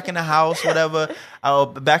I went back in the house, whatever.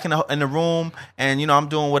 Back in the room, and I'm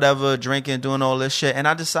doing whatever, drinking, doing all this shit. And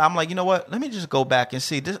I'm like, you know what? Let me just go back and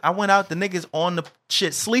see this. I went out, the nigga's on the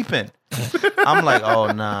shit sleeping. I'm like,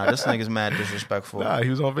 oh nah, this nigga's mad disrespectful. Nah, he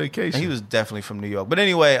was on vacation. And he was definitely from New York. But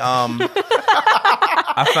anyway, I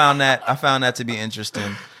found that to be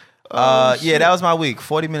interesting. Yeah, that was my week.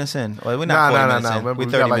 40 minutes in. Well, we're not 40 minutes in. Remember,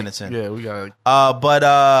 we're 30 minutes in. Yeah, we got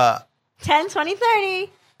but 10, 20, 30.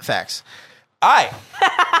 Facts. All right.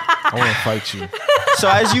 I want to fight you. So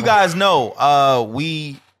as you guys know,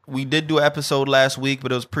 we did do an episode last week,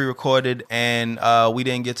 but it was pre-recorded, and we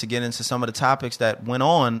didn't get into some of the topics that went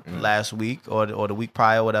on last week or the week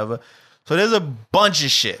prior, or whatever. So there's a bunch of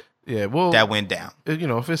shit that went down.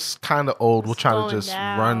 If it's kind of old, we'll try to just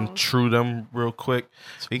run through them real quick.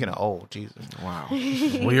 Speaking of old, Jesus. Wow.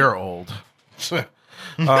 We're old.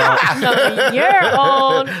 No, you're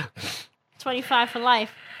old. 25 for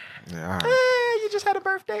life. Yeah. You just had a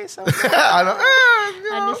birthday, so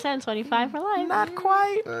I just said 25 for life. not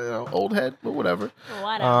quite. Old head, but whatever.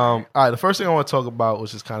 Whatever. All right, the first thing I want to talk about,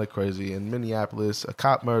 which is kind of crazy, in Minneapolis, a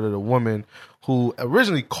cop murdered a woman who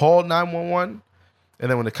originally called 911, and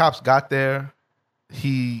then when the cops got there,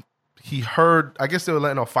 he heard, I guess they were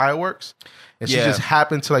letting off fireworks, and she just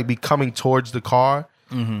happened to be coming towards the car,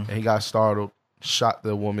 and he got startled, shot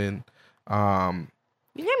the woman. You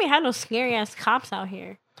can't be have no scary ass cops out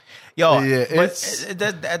here. Yo, yeah, that's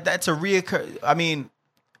a reoccur. I mean,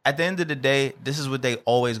 at the end of the day, this is what they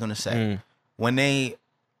always going to say. When they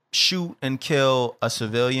shoot and kill a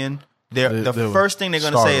civilian, the first thing they're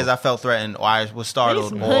going to say is, I felt threatened, or I was startled,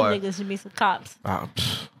 Some or hood niggas should be some cops.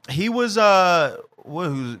 He was he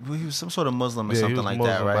was some sort of Muslim or something like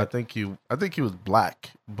Muslim, that, right? I think he was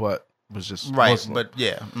black, but was just right. Muslim. But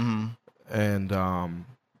yeah, and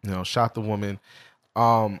shot the woman.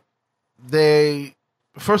 They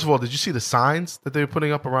first of all, did you see the signs that they were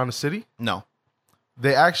putting up around the city? No,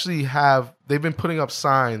 they actually they've been putting up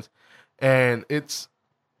signs, and it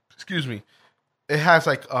has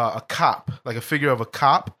a cop, like a figure of a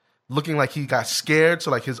cop looking like he got scared,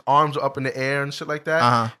 so his arms are up in the air and shit like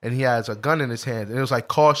that, and he has a gun in his hand, and it was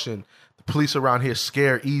caution, the police around here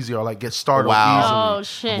scare easy or get startled easily. Oh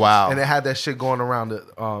shit! Wow! And they had that shit going around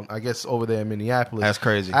I guess over there in Minneapolis. That's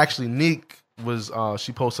crazy. Actually, Neek was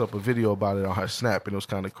she posted up a video about it on her Snap, and it was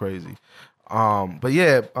kind of crazy. But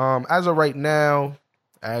yeah, as of right now,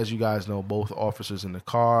 as you guys know, both officers in the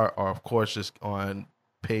car are of course just on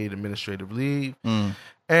paid administrative leave.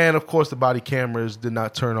 And of course, the body cameras did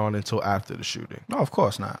not turn on until after the shooting. No, of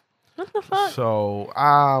course not. What the fuck? So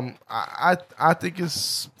I think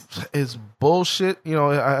it's bullshit. You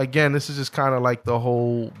know, again, this is just kind of like the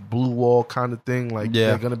whole blue wall kind of thing. Like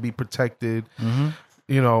they're gonna be protected.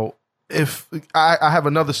 You know, if I have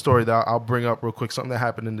another story that I'll bring up real quick, something that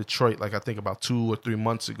happened in Detroit, like I think about 2 or 3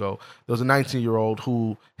 months ago. There was a 19-year-old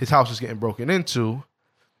who his house was getting broken into,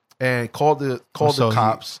 and called the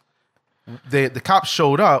cops. The cops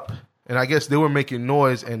showed up, and I guess they were making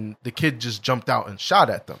noise, and the kid just jumped out and shot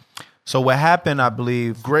at them. So what happened, I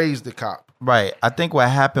believe, grazed the cop. Right. I think what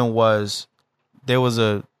happened was there was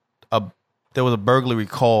a burglary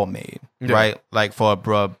call made, right? Like for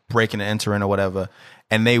a breaking and entering or whatever,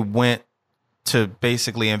 and they went to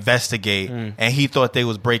basically investigate, and he thought they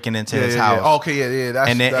was breaking into his house. Yeah. Okay, yeah.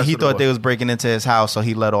 And then he thought they was breaking into his house, so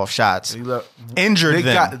he let off shots. Injured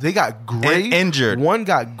them. They got grazed. Injured. One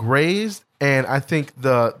got grazed, and I think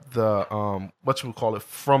the what you would call it,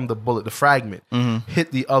 from the bullet, the fragment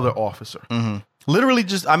hit the other officer. Literally,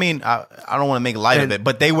 just I don't want to make light of it,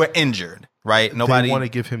 but they were injured, right? Nobody want to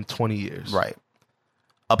give him 20 years, right?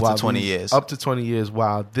 Up to 20 years. Up to 20 years.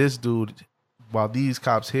 While this dude. While these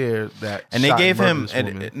cops here that and they gave him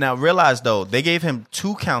now realize though they gave him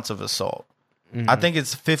 2 counts of assault. I think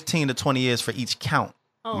it's 15 to 20 years for each count.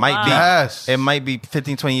 Oh, It might be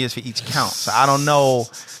 15, 20 years for each count. So I don't know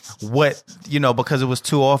what, because it was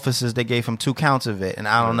 2 officers, they gave him 2 counts of it, and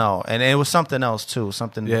I don't know. And it was something else too.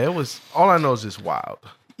 Yeah, it was. All I know is it's wild.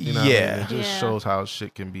 You know yeah, it just shows how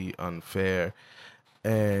shit can be unfair,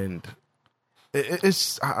 and.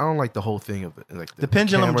 It's I don't like the whole thing of it. Like the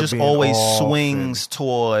pendulum just always swings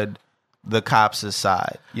toward the cops'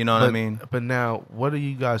 side. You know what I mean? But now, what are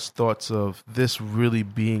you guys' thoughts of this really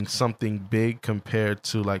being something big compared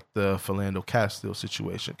to like the Philando Castile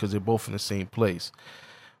situation? Because they're both in the same place.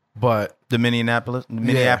 But the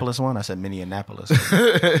Minneapolis one? I said Minneapolis.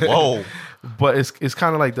 Whoa. But it's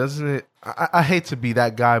kind of like, doesn't it? I hate to be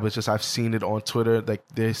that guy, but just I've seen it on Twitter. Like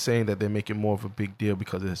they're saying that they're making more of a big deal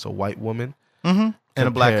because it's a white woman. And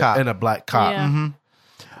a black cop. And a black cop.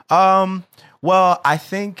 Yeah. Well, I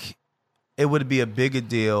think it would be a bigger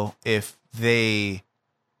deal if they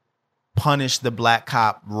punish the black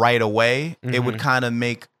cop right away. It would kind of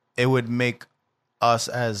make us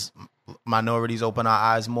as minorities open our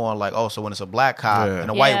eyes more. Like, oh, so when it's a black cop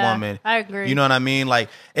and a white woman, I agree. You know what I mean? Like,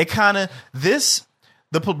 it kind of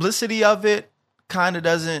the publicity of it kind of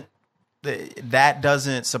doesn't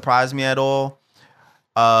surprise me at all.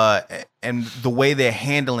 And the way they're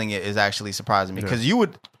handling it is actually surprising me because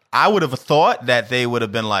I would have thought that they would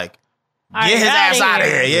have been like, get his ass out of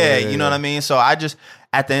here. Yeah, you know what I mean? So I just,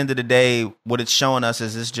 at the end of the day, what it's showing us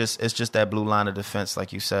is it's just that blue line of defense,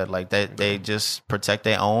 like you said, like they just protect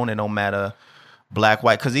their own. It don't matter black,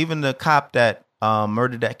 white. Because even the cop that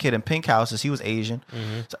murdered that kid in Pink Houses, he was Asian.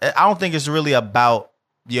 So I don't think it's really about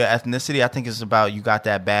your ethnicity. I think it's about you got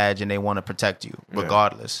that badge and they want to protect you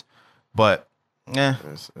regardless. But we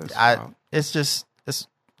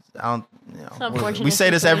say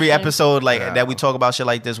this every episode, like that we talk about shit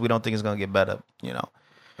like this. We don't think it's gonna get better,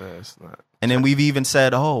 It's not. And then we've even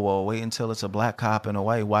said, oh well, wait until it's a black cop and a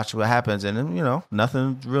white, watch what happens, and then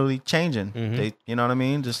nothing's really changing. They, you know what I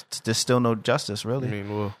mean? Just there's still no justice, really. I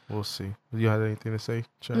mean, we'll see. Do you have anything to say,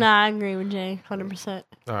 Jay? Nah, I agree with Jay, 100%.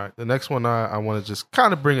 All right, the next one I want to just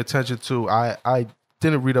kind of bring attention to. I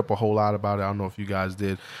didn't read up a whole lot about it. I don't know if you guys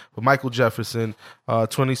did. But Michael Jefferson,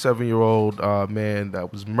 27-year-old man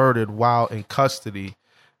that was murdered while in custody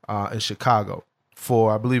in Chicago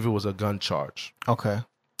for, I believe it was a gun charge. Okay.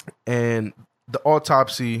 And the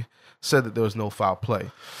autopsy said that there was no foul play.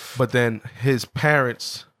 But then his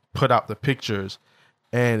parents put out the pictures.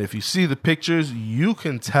 And if you see the pictures, you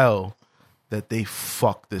can tell that they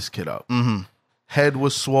fucked this kid up. Head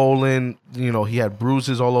was swollen. He had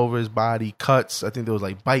bruises all over his body, cuts. I think there was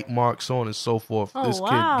like bite marks, so on and so forth. This kid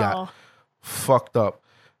got fucked up.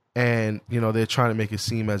 And, they're trying to make it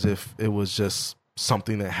seem as if it was just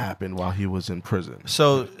something that happened while he was in prison.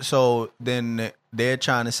 So then they're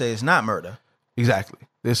trying to say it's not murder. Exactly.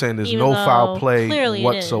 They're saying there's no foul play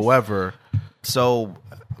whatsoever. So,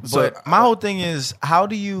 but my whole thing is, how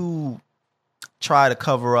do you try to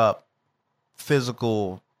cover up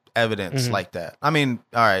physical evidence like that? I mean,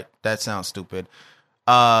 all right, that sounds stupid.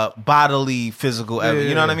 Bodily, physical evidence.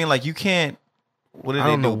 You know what I mean? Like you can't. What did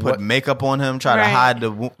they do? Put makeup on him? Try to hide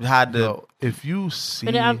the. No, if you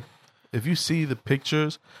see the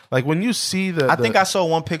pictures, like when you see I think I saw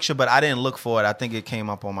one picture, but I didn't look for it. I think it came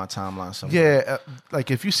up on my timeline somewhere. Yeah,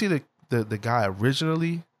 like if you see the guy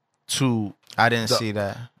originally to, I didn't see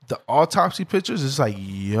that. The autopsy pictures, it's like,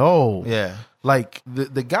 yo, Like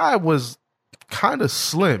the guy was kind of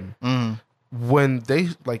slim. When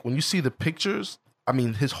you see the pictures, I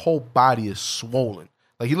mean, his whole body is swollen.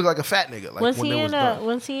 Like he looked like a fat nigga. Like,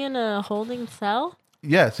 was he in a holding cell?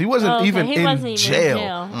 Yes, he wasn't even in jail.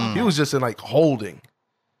 Mm. He was just in like holding,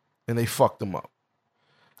 and they fucked him up.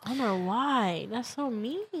 I don't know why. That's so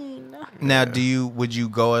mean. Now, would you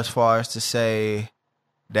go as far as to say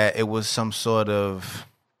that it was some sort of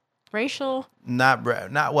racial? Not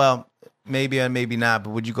well, maybe or maybe not. But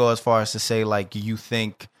would you go as far as to say like you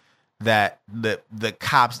think that the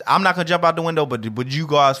cops? I'm not gonna jump out the window, but would you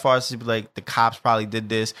go as far as to be like the cops probably did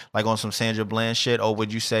this like on some Sandra Bland shit, or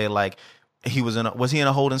would you say like was he in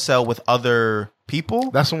a holding cell with other people?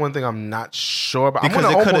 That's the one thing I'm not sure about. Because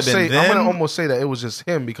it could have been them. I'm gonna almost say that it was just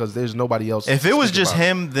him because there's nobody else. If it was just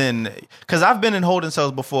him, then because I've been in holding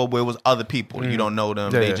cells before where it was other people. You don't know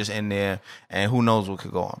them. They just in there, and who knows what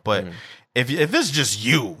could go on. But if it's just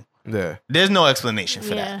you, there's no explanation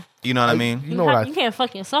for that. You know what I mean? You can't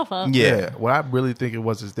fuck yourself up. Yeah. What I really think it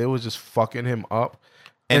was is they was just fucking him up,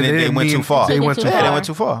 and they went too far. They went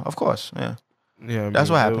too far. Of course. Yeah. Yeah, that's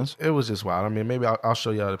what happens. It was just wild. I mean, maybe I'll show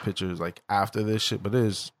y'all the pictures like after this shit, but it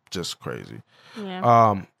is just crazy. Yeah.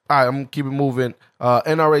 All right, I'm gonna keep it moving.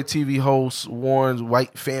 NRA TV host warns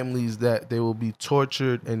white families that they will be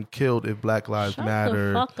tortured and killed if Black Lives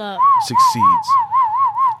Matter succeeds.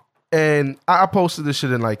 And I posted this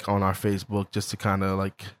shit in like on our Facebook just to kind of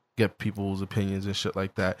like get people's opinions and shit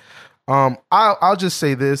like that. I'll just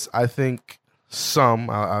say this. I think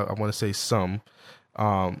I want to say some.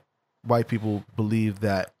 White people believe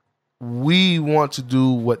that we want to do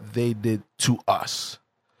what they did to us.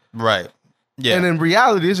 Right. Yeah. And in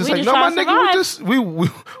reality, it's just like, no, my nigga, we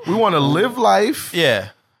want to live life. Yeah.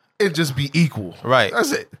 And just be equal. Right.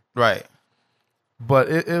 That's it. Right. But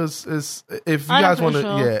it's if you guys want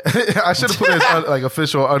to, I should have put it as like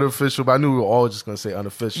official or unofficial, but I knew we were all just going to say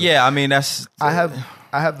unofficial. Yeah, I mean, that's... I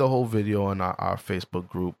have the whole video on our Facebook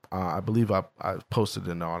group. I believe I posted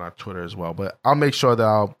it on our Twitter as well. But I'll make sure that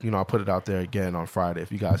I'll put it out there again on Friday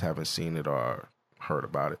if you guys haven't seen it or heard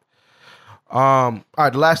about it. All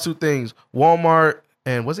right, the last two things. Walmart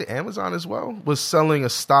and was it Amazon as well? Was selling a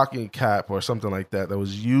stocking cap or something like that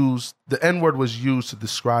was used. The N-word was used to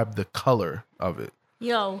describe the color of it.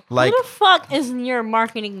 Yo, who the fuck is your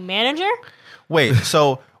marketing manager? Wait,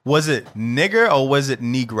 so... Was it nigger or was it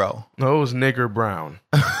Negro? No, it was nigger brown.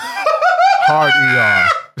 Hard ER.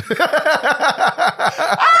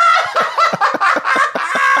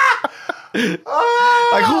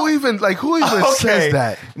 Who even says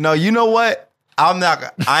that? No, you know what? I'm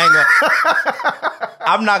not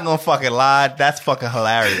gonna fucking lie. That's fucking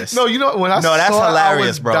hilarious. No, you know when that's hilarious, I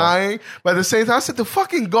was bro. Dying, but at the same time, I said the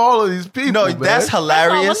fucking gall of these people. No, man. that's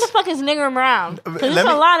hilarious. What the fuck is nigger brown? Because there's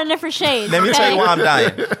a lot of different shades. Let me tell you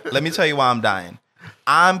why I'm dying.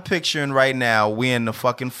 I'm picturing right now we in the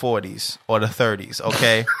fucking 40s or the 30s.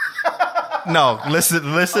 Okay. No,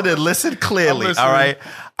 listen clearly. All right.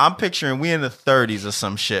 I'm picturing we in the 30s or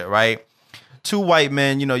some shit, right? Two white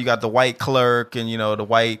men, you got the white clerk and, the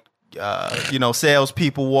white,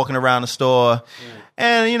 salespeople walking around the store.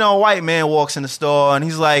 And, a white man walks in the store and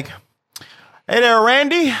he's like, hey there,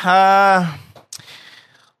 Randy.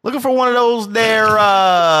 Looking for one of those there,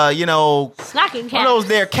 stocking caps. One of those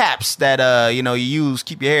there caps that, you use,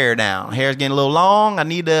 keep your hair down. Hair's getting a little long. I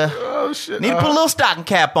need to put a little stocking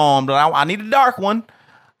cap on, but I need a dark one.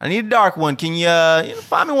 Can you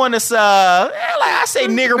find me one that's, like I say,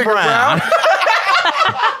 nigger brown.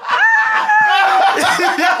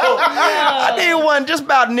 I need one just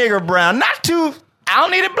about nigger brown. Not too... I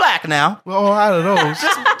don't need it black now. Oh, I don't know.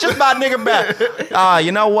 just about nigger brown.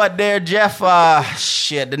 You know what there, Jeff?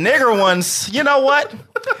 Shit, the nigger ones, you know what?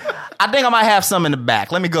 I think I might have some in the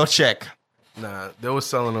back. Let me go check. Nah, they were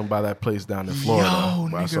selling them by that place down in Florida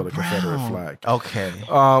where I saw the Confederate flag. Okay.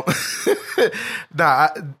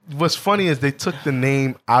 What's funny is they took the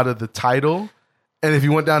name out of the title, and if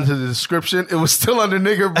you went down to the description, it was still under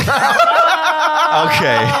nigger brown.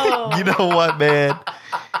 Okay. You know what, man?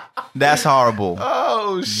 That's horrible.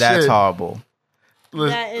 Oh, shit. That's horrible.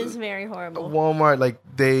 That is very horrible. Walmart,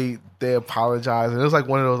 they apologize, and it was like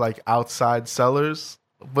one of those outside sellers.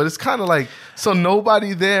 But it's kind of like, so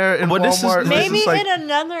nobody there in Walmart. Maybe in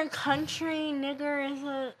another country, nigger is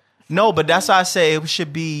a... No, but that's why I say it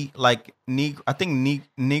should be like, I think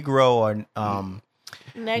Negro or...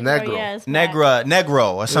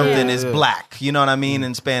 Negro or something is black. You know what I mean?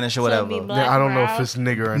 In Spanish or whatever. I don't know if it's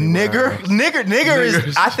nigger anymore. Nigger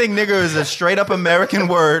is... I think nigger is a straight up American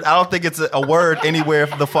word. I don't think it's a word anywhere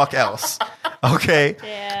the fuck else. Okay?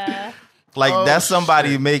 Yeah. Like that's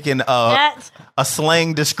somebody making a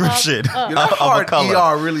slang description That of a hard color.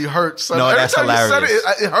 ER really hurts. No, that's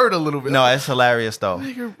hilarious. It hurt a little bit. No, it's hilarious though.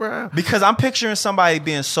 Nigger brown. Because I'm picturing somebody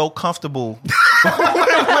being so comfortable with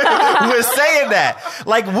saying that,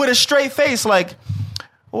 like with a straight face. Like,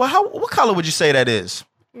 well, what color would you say that is?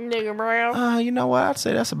 Nigger brown. You know what? I'd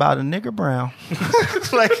say that's about a nigger brown.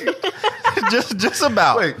 Like, just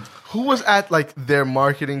about. Wait, who was at like their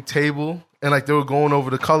marketing table and like they were going over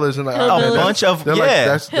the colors and like a bunch of like,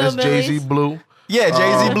 that's Jay-Z blue. Yeah,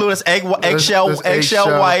 Jay-Z blue. That's eggshell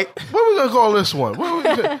white. What are we gonna call this one?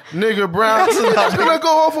 Nigger brown. That's gonna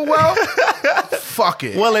go over well. Fuck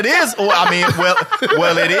it. Well, it is.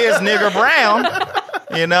 Well, it is nigger brown.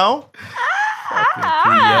 You know.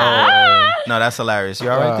 Yo. No, that's hilarious. You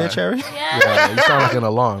all right there, Cherry? Yeah, you sound like an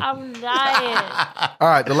alarm. I'm dying. All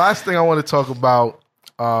right, the last thing I want to talk about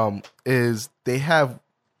is they have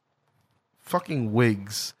fucking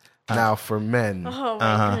wigs now for men. Oh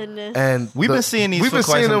my goodness! And we've been seeing these for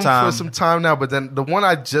some time now. But then the one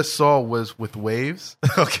I just saw was with waves.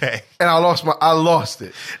 Okay, and I lost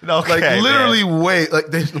it. Okay, like literally wave. Like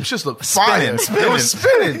they just look fire. It was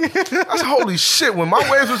spinning. That's holy shit. When my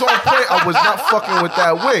waves was on point, I was not fucking with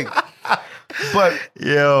that wig. But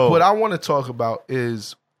what I want to talk about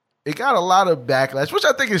is it got a lot of backlash, which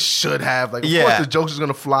I think it should have. Like, of course, the jokes is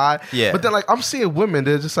gonna fly. Yeah. But then, like, I'm seeing women.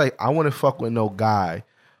 They're just like, I want to fuck with no guy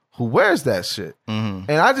who wears that shit.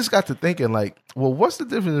 Mm-hmm. And I just got to thinking, like, well, what's the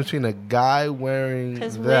difference between a guy wearing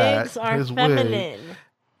that, wigs are feminine,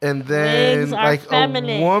 and then like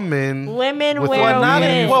feminine. A woman? Women with wear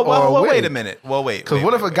wigs. Well, wait a minute. Well, wait. Because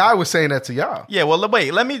what if a guy was saying that to y'all? Yeah. Well,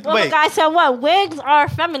 wait. Let me wait. The guy said, "What? Wigs are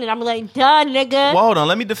feminine." I'm like, "Duh, nigga." Well, hold on.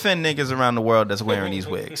 Let me defend niggas around the world that's wearing these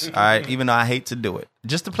wigs. All right, even though I hate to do it,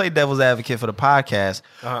 just to play devil's advocate for the podcast.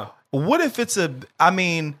 What if it's a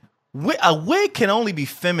wig can only be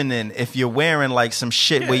feminine if you're wearing like some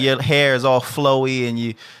shit where your hair is all flowy and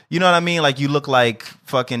you know what I mean? Like you look like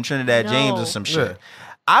fucking Trinidad James or some shit.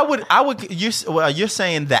 Yeah. You're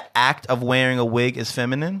saying the act of wearing a wig is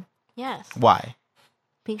feminine? Yes. Why?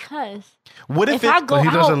 Because what if I go he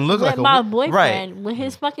doesn't look with like my boyfriend with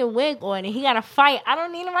his fucking wig on and he got to fight, I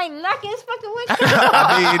don't need him like knocking his fucking wig.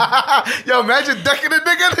 I mean, yo, imagine decking a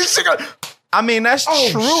nigga. This shit. I mean, that's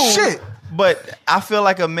true. Shit. But I feel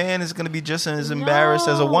like a man is going to be just as embarrassed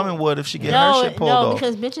as a woman would if she get her shit pulled off. No,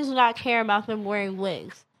 because bitches do not care about them wearing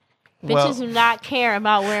wigs. Bitches do not care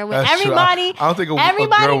about wearing wigs. I don't think a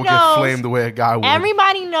girl would get flamed the way a guy would.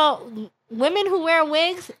 Everybody know women who wear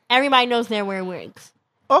wigs. Everybody knows they're wearing wigs.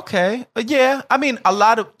 Okay, yeah. I mean,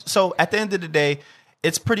 so at the end of the day,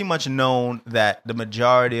 it's pretty much known that the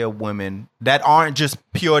majority of women that aren't just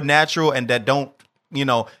pure natural and that don't,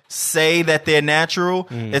 say that they're natural,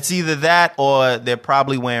 it's either that or they're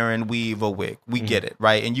probably wearing weave or wig. We get it,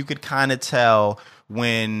 right? And you could kind of tell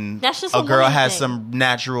when a girl has some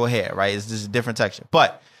natural hair, right? It's just a different texture.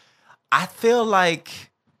 But I feel like,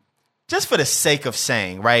 just for the sake of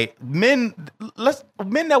saying, right, men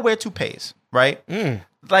that wear toupees, right?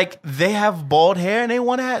 Like they have bald hair and they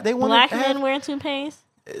want to Black men wear toupees?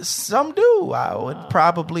 Some do. I would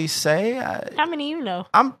probably say. How many you know?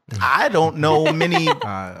 I don't know many.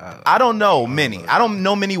 I don't know many. I don't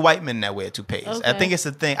know many white men that wear toupees. Okay. I think it's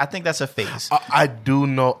a thing. I think that's a phase. I do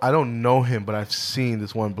know. I don't know him, but I've seen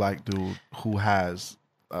this one black dude who has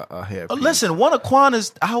a hair. Listen, one of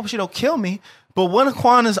Quana's. I hope she don't kill me. But one of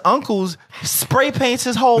Quana's uncles spray paints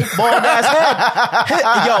his whole bald ass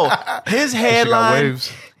head. His hairline.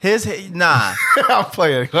 I'm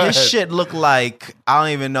playing. His shit looked like, I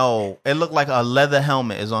don't even know. It looked like a leather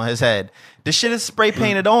helmet is on his head. The shit is spray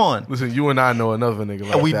painted on. Listen, you and I know another nigga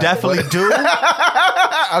like we that. We definitely do.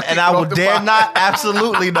 And I will dare not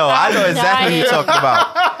absolutely know. I know exactly what you're talking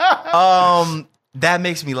about. That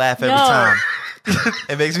makes me laugh every time.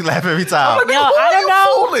 It makes me laugh every time. Yo, I don't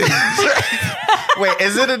know. Wait,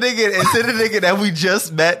 is it a nigga that we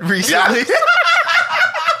just met recently? Yes.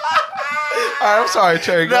 All right, I'm sorry,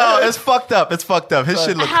 Cherry. No, it's fucked up. His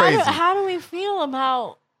shit look crazy. How do we feel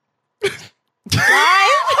about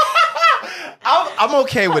I'm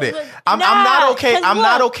okay with it. I'm not okay. I'm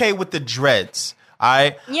not okay with the dreads. All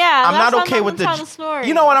right. Yeah, I'm not okay with the story.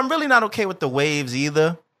 You know what? I'm really not okay with the waves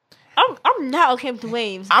either. I'm not okay with the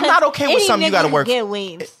waves. I'm not okay with something you got to work. Get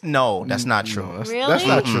waves. No, that's not true. No, really? That's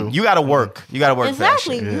not true. You got to work. You got to work.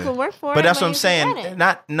 Exactly. For that shit. You can work for it. But that's what I'm saying. You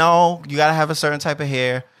got to have a certain type of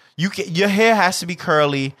hair. Your hair has to be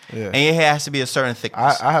curly, and your hair has to be a certain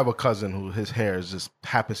thickness. I have a cousin who his hair is just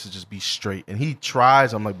happens to just be straight, and he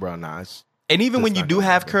tries. I'm like, bro, nah. And even when you do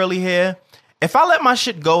have curly hair, if I let my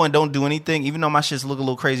shit go and don't do anything, even though my shit's look a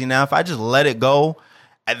little crazy now, if I just let it go,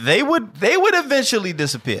 They would eventually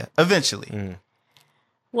disappear. Eventually.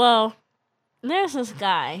 Well, there's this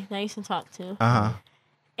guy that I used to talk to.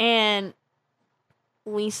 And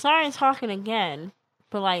we started talking again,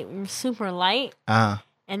 but like super light.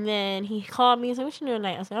 And then he called me and said, "What you doing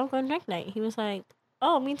tonight?" I was like, "I'm going drink night." He was like,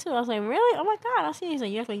 "Oh, me too." I was like, "Really? Oh my God, I see you." He's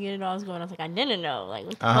like, "You act like you didn't know I was going." I was like, "I didn't know." Like,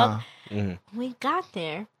 what the fuck? We got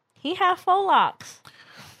there. He had faux locks.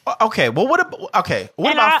 Okay, well, what about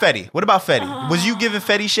Fetty? What about Fetty? Was you giving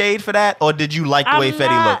Fetty shade for that, or did you like the way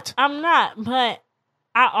Fetty looked? I'm not, but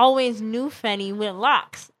I always knew Fetty with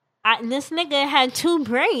locks. This nigga had 2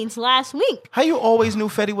 braids last week. How you always knew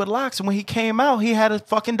Fetty with locks? And when he came out, he had a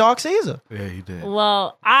fucking dark Caesar. Yeah, he did.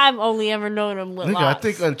 Well, I've only ever known him with locks. I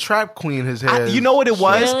think on Trap Queen, his hair. You know what it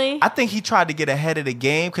was? Really? I think he tried to get ahead of the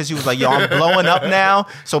game because he was like, "Yo, I'm blowing up now,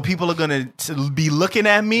 so people are gonna be looking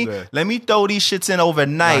at me. Yeah. Let me throw these shits in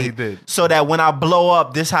overnight, so that when I blow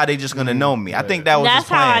up, this how they just gonna know me." I think that's his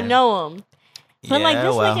plan. How I know him. But like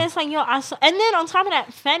this well. nigga, it's like, yo, and then on top of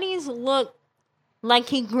that, Fetty's look like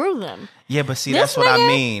he grew them. Yeah, but see, that's what I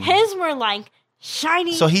mean. His were like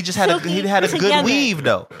shiny. So he just had a good weave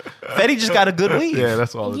though. Fetty just got a good weave. Yeah,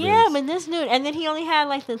 that's all it is. Yeah, but this dude, and then he only had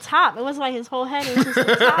like the top. It was like his whole head was just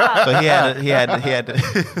the top. So he had the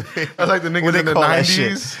that's like the niggas in the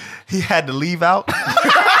 90s. He had to leave out.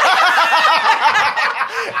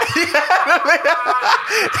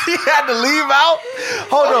 He had to leave out.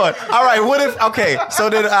 Hold on. All right. What if? Okay. So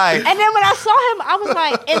then I. And then when I saw him, I was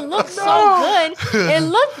like, it looked so good. It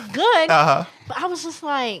looked good. But I was just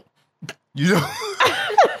like, you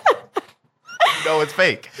know, it's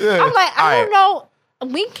fake. Yeah. I'm like, I don't know.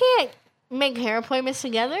 We can't make hair appointments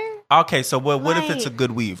together. Okay. So what if it's a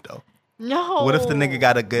good weave though? No. What if the nigga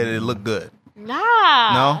got it looked good?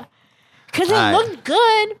 Nah. No. Because it looked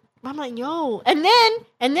good. I'm like, yo. And then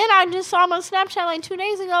I just saw him on Snapchat like 2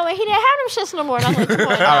 days ago, and he didn't have them shits no more. And I was like, come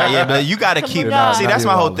on. All right, yeah, but you got to keep. See, that's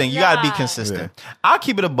my whole thing. You got to be consistent. Yeah. I'll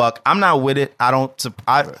keep it a buck. I'm not with it. I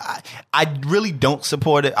really don't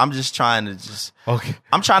support it. I'm just trying to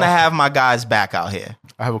I'm trying to have my guys back out here.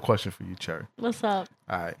 I have a question for you, Cherry. What's up?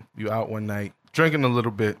 All right, you out one night drinking a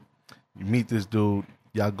little bit. You meet this dude.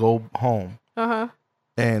 Y'all go home.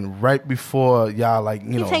 And right before y'all, like,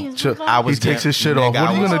 you know, he takes his shit off. What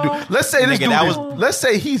are you gonna do? Let's say this dude let's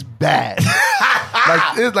say he's bad.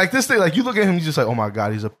 like this thing, like you look at him, you just like, oh my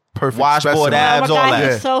God, he's a perfect washboard abs, all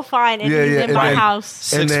that. He's so fine, and he's in my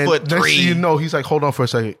house. 6'3". Next thing you know, he's like, hold on for a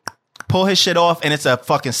second. Pull his shit off, and it's a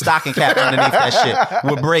fucking stocking cap underneath that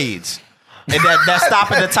shit with braids. And that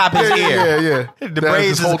stop at the top of his ear. Yeah. The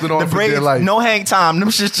braids holding on for dear life. No hang time. Them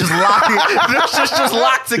shit's just locked. Them shit's just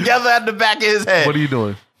locked together at the back of his head. What are you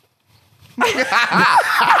doing?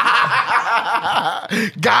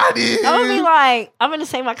 Got it. I'm gonna be like, I'm gonna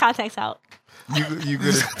take my contacts out. You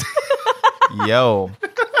good? Yo.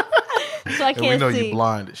 So I can't see. We know you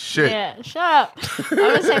blind as shit. Yeah, shut up. I'm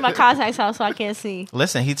gonna take my contacts out so I can't see.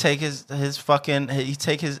 Listen, he take his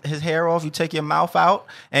hair off. You take your mouth out,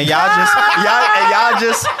 and y'all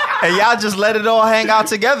just let it all hang out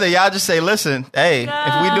together. Y'all just say, listen, hey,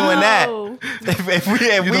 if we doing that,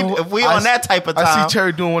 if we on that type of time. I see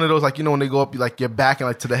Cherry doing one of those, like, you know, when they go up, like your back and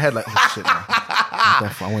like to the head, like, oh shit, man.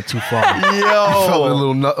 I went too far. Yo, you felt a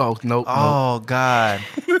little nut. Oh no. Oh God.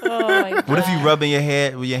 Oh my God. What if you rubbing your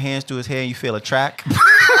head with your hands through his hair and you feel a track?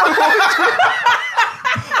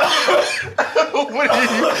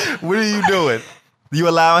 What are you doing? You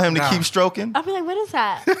allow him to keep stroking? I'll be like, what is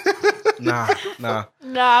that? Nah.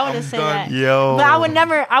 No, I wouldn't say that. Yo. But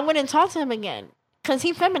I wouldn't talk to him again. Because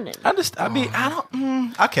he's feminine.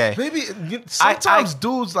 Okay. Maybe sometimes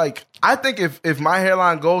dudes, like, I think if my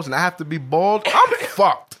hairline goes and I have to be bald, I'm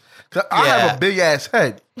fucked. Cause I have a big ass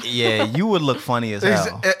head. Yeah, you would look funny as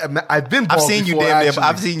hell. I've been bald. I've seen you damn near.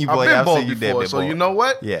 I've seen you, boy. I've seen you damn near. So you know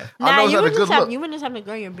what? Yeah. I know you would just have to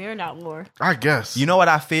grow your beard out more. I guess. You know what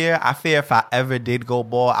I fear? I fear if I ever did go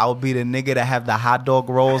bald, I would be the nigga that have the hot dog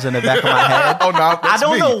rolls in the back of my head. Oh no, I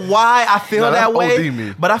don't know why I feel that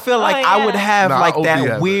way, but I feel like I would have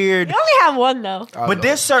that weird. You only have one though. But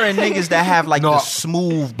there's certain niggas that have like the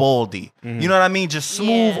smooth baldy. You know what I mean? Just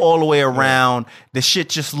smooth all the way around. The shit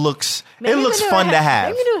just looks. It looks fun to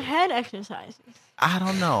have. Maybe do head exercises. I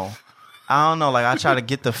don't know. Like I try to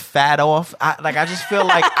get the fat off. I just feel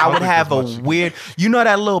like I would have a weird. You know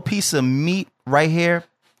that little piece of meat right here.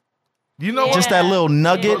 You know, just that little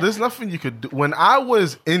nugget. There's nothing you could do. When I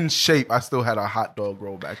was in shape, I still had a hot dog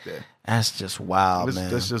roll back there. That's just wild,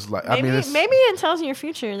 man. That's just like maybe it tells you your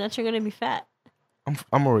future that you're gonna be fat.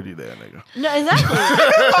 I'm already there, nigga. No, exactly.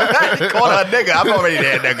 Call her nigga. I'm already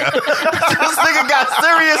there, nigga. This nigga got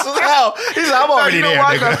serious as hell. He said, I'm already there,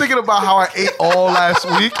 nigga. I'm thinking about how I ate all last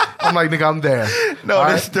week. I'm like, nigga, I'm there. No,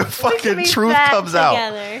 this the fucking truth comes out.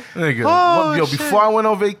 Nigga, before I went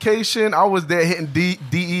on vacation, I was there hitting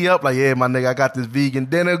DE up. Like, yeah, my nigga, I got this vegan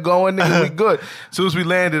dinner going. Nigga, we good. As soon as we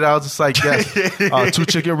landed, I was just like, yes. 2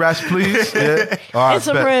 chicken wraps, please. Yeah. All right, and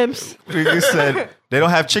some ribs. Nigga said, they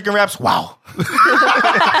don't have chicken wraps? Wow.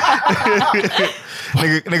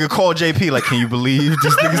 nigga call JP like, can you believe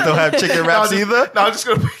these niggas don't have chicken wraps either? No, I'm just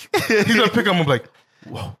gonna he's gonna pick them up like,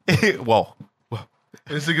 whoa. Whoa. And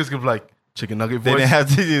this nigga's gonna be like, chicken nugget voice. They didn't have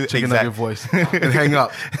to do chicken nugget voice. And hang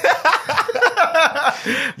up.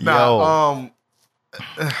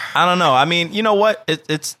 I don't know. I mean, you know what?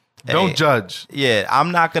 It's don't judge. Yeah,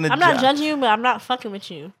 I'm not gonna. I'm not judging you, but I'm not fucking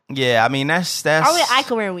with you. Yeah, I mean that's. I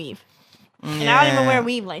can wear weave. And I don't even wear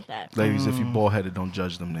weave like that. Ladies, if you bald headed, don't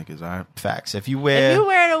judge them niggas. All right. Facts. If you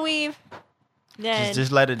wear a weave, then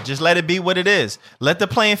just let it be what it is. Let the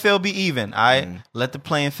playing field be even. All right. Let the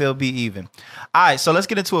playing field be even. All right. So let's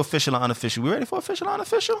get into official or unofficial. We ready for official or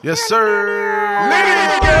unofficial? Yes, sir.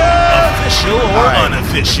 Official or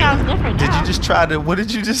unofficial? Sounds different. Did you just try to? What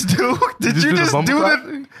did you just do? Did you just do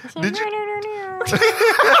the? Did you?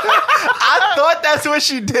 I thought that's what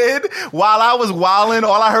she did while I was wilding.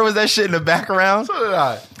 All I heard was that shit in the background. So did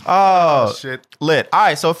I. Oh, shit. Lit. All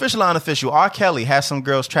right, so official or unofficial, R. Kelly has some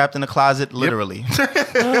girls trapped in the closet, literally.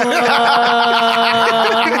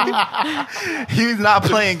 He's not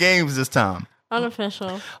playing games this time.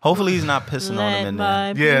 Unofficial. Hopefully he's not pissing on them in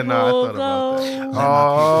there. Yeah, no, I thought about that.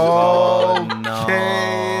 Oh,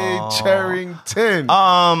 no. Charrington.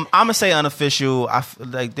 I'm gonna say unofficial.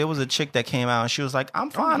 Like there was a chick that came out and she was like, "I'm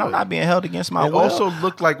fine. I'm not being held against my will." It also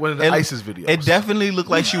looked like one of the ISIS videos. It definitely looked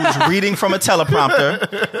like she was reading from a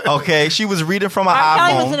teleprompter. Okay, she was reading from an iPhone.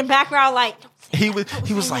 Kelly was in the background like. He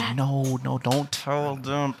was like, no, don't tell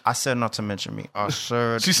them. I said not to mention me. I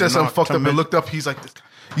said. She said something fucked up and looked up. He's like,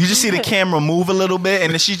 you just see the camera move a little bit,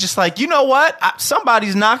 and then she's just like, you know what?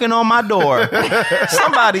 Somebody's knocking on my door.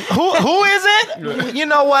 Somebody, who is it? You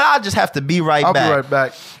know what? I'll just have to be right back. I'll be right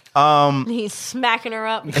back. He's smacking her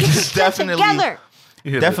up. It's definitely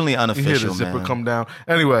definitely unofficial. You hear the zipper come down.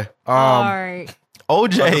 Anyway, all right.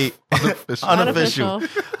 OJ, unofficial.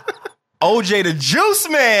 OJ the Juice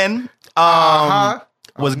Man.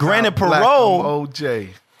 Was granted parole.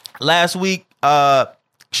 OJ last week.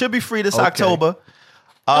 Should be free this October.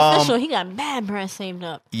 Official, he got mad bread saved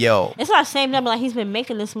up. Yo, it's not saved up, but like he's been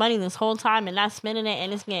making this money this whole time and not spending it,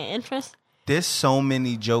 and it's getting interest. There's so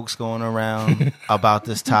many jokes going around about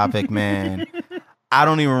this topic, man. I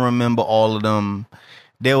don't even remember all of them.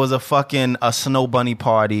 There was a snow bunny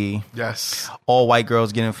party. Yes. All white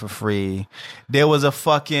girls getting for free. There was a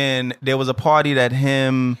party that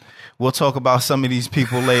him. We'll talk about some of these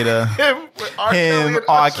people later.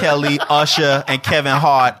 R. Kelly, Usher, and Kevin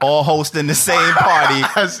Hart all hosting the same party.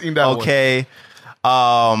 I've seen that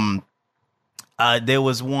one. There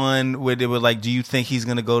was one where they were like, "Do you think he's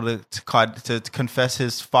gonna go to confess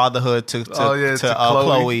his fatherhood to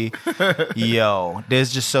Chloe?" Yo,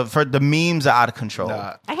 there's just the memes are out of control.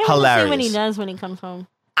 I can't hilarious. See what he does when he comes home.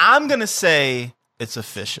 I'm gonna say it's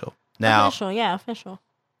official now. Official.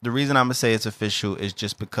 The reason I'm gonna say it's official is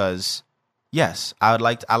just because, yes, I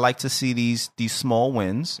like to see these small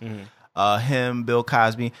wins. Him, Bill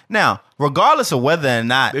Cosby. Now, regardless of whether or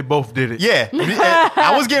not they both did it, yeah,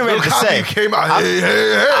 I was getting ready to say. Came out.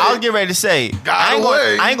 I was getting ready to say.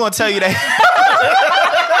 I ain't gonna tell you that.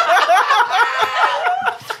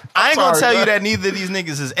 I ain't gonna tell you that neither of these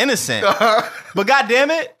niggas is innocent. But goddamn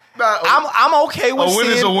it. I'm okay with a win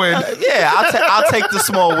seeing, is a win. I'll take the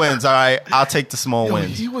small wins. All right, I'll take the small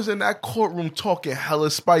wins. He was in that courtroom talking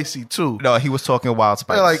hella spicy too. No, he was talking Wild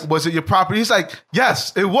Spice. They're like, was it your property? He's like,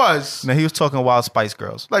 yes, it was. No, he was talking Wild Spice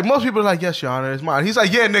Girls. Like most people are like, yes, Your Honor, it's mine. He's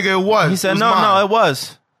like, yeah, nigga, it was. He said, no, it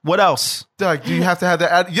was. What else? They're like, do you have to have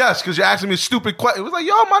that? Yes, because you're asking me a stupid question. It was like,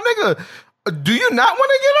 yo, my nigga, do you not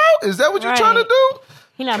want to get out? Is that what you're trying to do?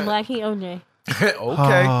 He not black. He OJ. Okay.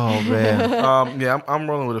 Oh man. Yeah, I'm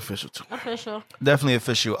rolling with official too. Official. Definitely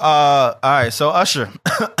official. All right. So Usher,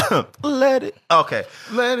 let it. Okay.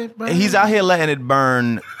 Let it burn. He's out here letting it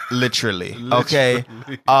burn, literally. Okay.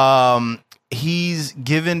 He's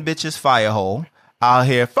giving bitches fire hole out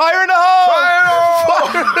here. Fire in the hole.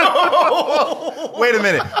 Fire in the hole. Wait a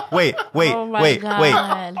minute. Wait.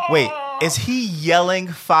 Wait. Is he yelling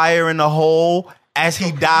fire in the hole as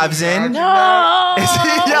he dives in? No. Is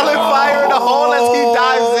he yelling fire in the hole as he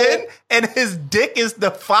dives in? And his dick is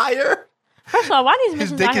the fire? First of all, why these bitches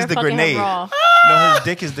his dick out here is the fucking grenade. him raw? No, his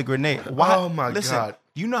dick is the grenade. Why? Oh my God.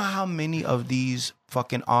 You know how many of these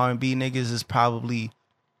fucking R&B niggas is probably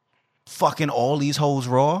fucking all these hoes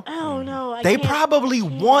raw? Oh no, they probably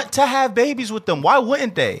want to have babies with them. Why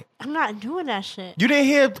wouldn't they? I'm not doing that shit. You didn't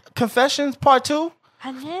hear Confessions Part 2?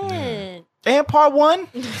 I did. And Part 1?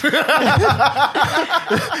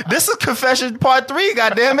 This is Confessions Part 3,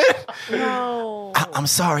 goddammit. No. I'm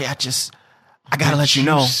sorry, I gotta let you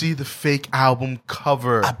know. You see the fake album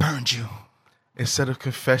cover. I burned you. Instead of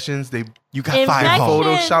Confessions, you got fired.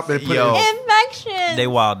 Photoshop and put infections. They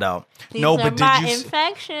wild out. These are my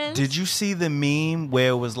infections. Did you see the meme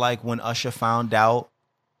where it was like when Usher found out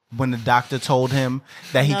when the doctor told him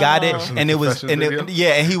that he got it, and it was, and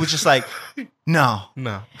he was just like, no,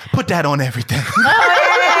 put that on everything.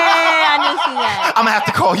 I didn't see that. I'm gonna have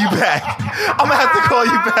to call you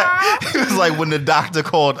back. He was like when the doctor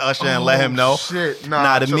called Usher and let him know. Shit,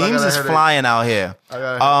 nah, the memes is flying out here.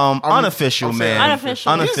 Unofficial, man.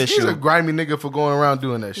 Unofficial. He's a grimy nigga for going around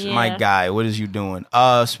doing that shit. Yeah. My guy, what is you doing?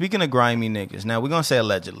 Speaking of grimy niggas, now we're gonna say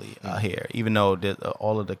allegedly here, even though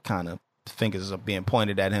all of the kind of fingers are being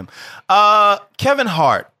pointed at him. Kevin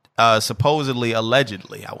Hart. Supposedly,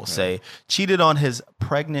 allegedly, I will say, cheated on his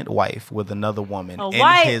pregnant wife with another woman in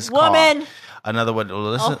his car. Another one.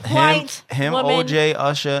 Listen, him, woman. OJ,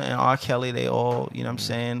 Usher, and R. Kelly. They all, you know what I'm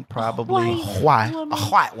saying, probably a white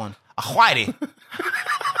one, a whitey.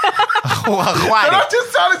 That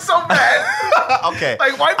just sounded so bad. Okay,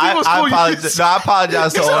 like white people school. I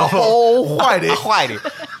apologize to all whole whitey. Whitey.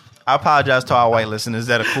 I apologize to our white listeners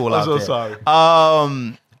that are cool out there. I'm so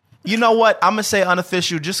sorry. You know what? I'm going to say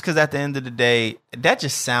unofficial just because at the end of the day, that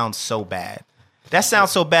just sounds so bad. That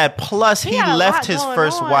sounds so bad. Plus, he left his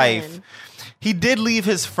first wife. He did leave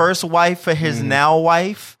his first wife for his now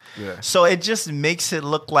wife. Yeah. So it just makes it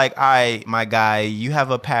look like, all right, my guy, you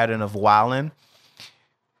have a pattern of wilding.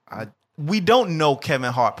 We don't know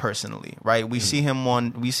Kevin Hart personally, right? We see him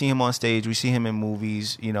on stage. We see him in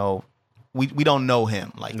movies. You know, we don't know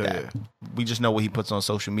him like that. Yeah. We just know what he puts on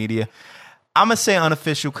social media. I'm going to say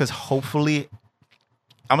unofficial because hopefully,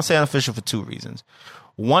 I'm going to say unofficial for two reasons.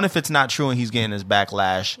 One, if it's not true and he's getting his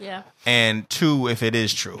backlash. Yeah. And two, if it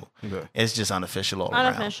is true. Yeah. It's just unofficial all around.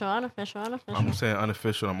 Unofficial. I'm saying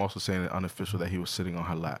unofficial. I'm also saying unofficial that he was sitting on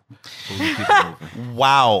her lap.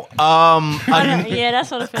 Wow. Yeah,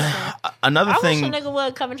 that's unofficial. Another thing. I wish a nigga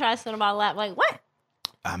would come and try to sit on my lap. Like, what?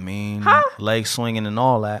 I mean, leg swinging and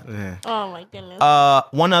all that. Yeah. Oh, my goodness.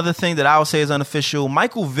 One other thing that I would say is unofficial.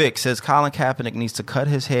 Michael Vick says Colin Kaepernick needs to cut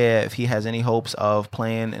his hair if he has any hopes of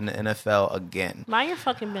playing in the NFL again. Mind your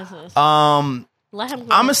fucking business. Let him go.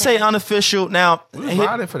 I'm going to say unofficial. Now,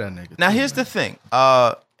 riding for that nigga. Now, here's the thing.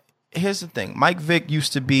 Mike Vick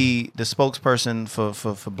used to be the spokesperson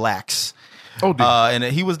for blacks. Oh, dude. And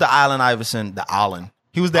he was the Allen Iverson, the Allen.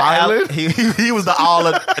 He was the island. He was the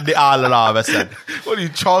island Iverson. What are you,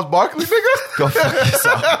 Charles Barkley, nigga? Go fuck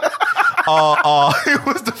yourself. He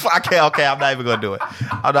was the okay. I'm not even gonna do it.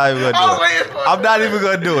 I'm not even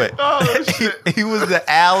gonna do it. Oh, shit. He was the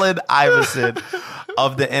Allen Iverson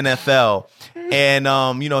of the NFL. And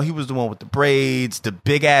he was the one with the braids, the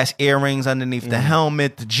big ass earrings underneath the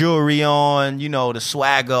helmet, the jewelry on, the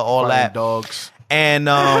swagger, all that. Dogs. And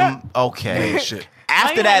okay. Shit.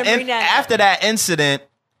 After that incident,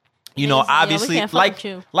 obviously,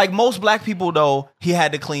 like most black people, though, he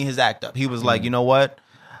had to clean his act up. He was like, you know what?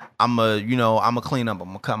 I'm a clean up. I'm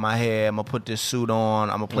gonna cut my hair. I'm gonna put this suit on.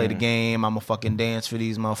 I'm gonna play the game. I'm gonna fucking dance for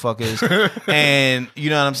these motherfuckers. And you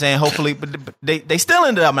know what I'm saying? Hopefully, but they still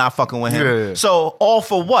ended up not fucking with him. Yeah. So all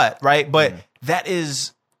for what, right? But that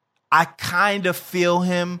is, I kind of feel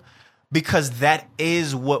him because that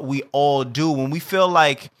is what we all do when we feel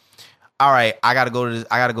like, all right, I gotta go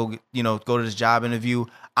to this job interview.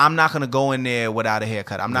 I'm not gonna go in there without a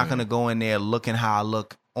haircut. I'm not gonna go in there looking how I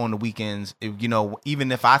look on the weekends.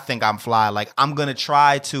 Even if I think I'm fly, like I'm gonna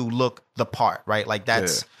try to look the part, right? Like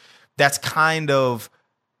that's kind of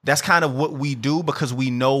what we do because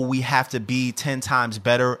we know we have to be 10 times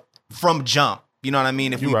better from jump. You know what I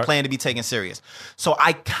mean? If we plan to be taken serious. So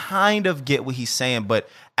I kind of get what he's saying, but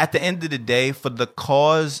at the end of the day, for the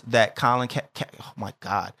cause that Colin oh my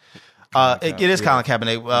God. It is Colin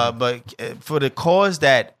Kaepernick, but for the cause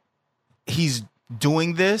that he's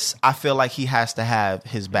doing this, I feel like he has to have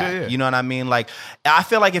his back. Yeah. You know what I mean? Like, I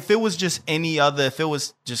feel like if it was just if it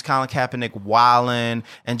was just Colin Kaepernick wilding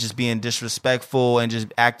and just being disrespectful and just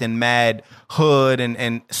acting mad hood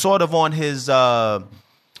and sort of on his,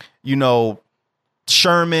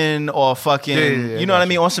 Sherman or fucking, you know what I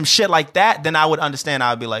mean, on some shit like that, then I would understand.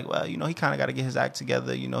 I would be like, well, he kind of got to get his act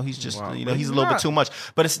together. He's just, he's a little bit too much.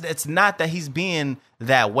 But it's not that he's being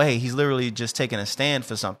that way. He's literally just taking a stand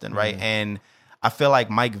for something, right? And I feel like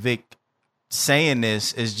Mike Vick saying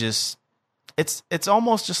this is just it's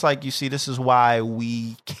almost just like, you see, this is why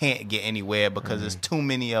we can't get anywhere, because there's too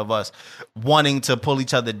many of us wanting to pull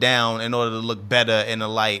each other down in order to look better in the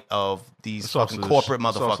light of these fucking corporate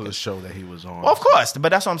motherfuckers. It's also the show that he was on. Well, of course, but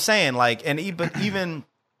that's what I'm saying. Like, and even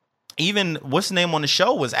what's the name on the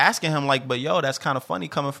show was asking him like, but yo, that's kind of funny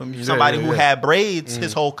coming from somebody who had braids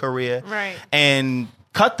his whole career, right? And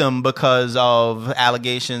cut them because of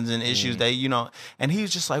allegations and issues that, you know, and he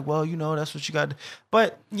was just like, well, you know, that's what you got.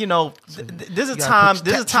 But, you know, there's a time and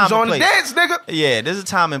place. Dance, nigga. Yeah, there's a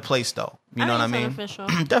time and place though. You know what I mean? Unofficial.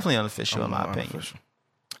 Definitely unofficial in my opinion.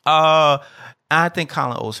 I think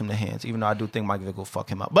Colin owes him the hands, even though I do think Mike Vick will fuck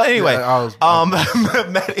him up. But anyway,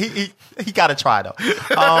 he got to try though.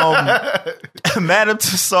 Madame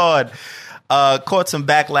Tussauds caught some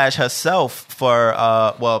backlash herself for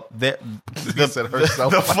the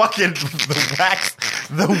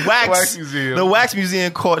wax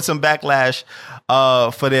museum caught some backlash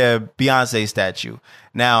for their Beyonce statue.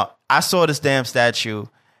 Now, I saw this damn statue,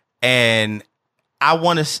 and I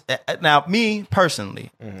want to now, me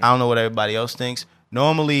personally, I don't know what everybody else thinks.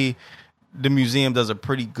 Normally, the museum does a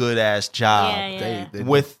pretty good ass job.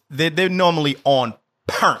 They're normally on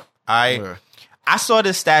point. All right, yeah. I saw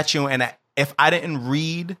this statue, and if I didn't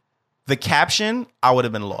read the caption, I would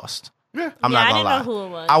have been lost. Yeah, I'm not gonna lie. I didn't know who it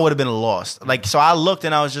was. I would have been lost. Like, so I looked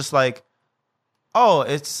and I was just like, oh,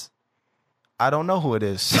 I don't know who it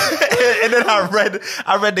is. And then I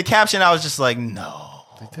read the caption. I was just like, no.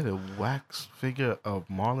 They did a wax figure of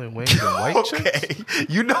Marlon Wayans and white chicks?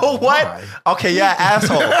 You know what? Why? Okay, you're an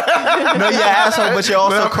asshole. No, you're an asshole, but you're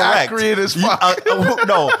also correct. As fuck.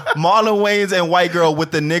 No, Marlon Wayans and white girl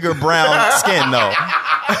with the nigger brown skin, though.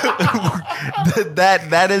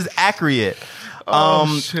 that is accurate.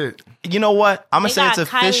 Shit. You know what? I'm gonna say it's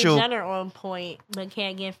official. Kylie Jenner on point, but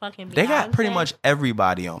can't get fucking Beyonce. They got pretty much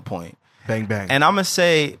everybody on point. Bang bang. And I'm gonna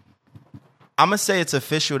say it's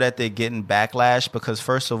official that they're getting backlash, because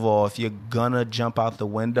first of all, if you're gonna jump out the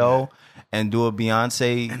window and do a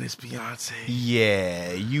Beyonce, and it's Beyonce,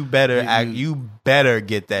 yeah, you better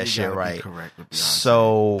get that shit right. Correct with Beyonce.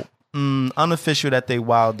 So unofficial that they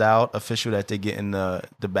wild out, official that they're getting the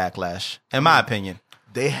backlash. In my opinion,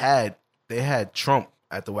 they had Trump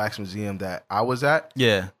at the wax museum that I was at.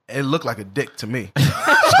 Yeah, it looked like a dick to me. So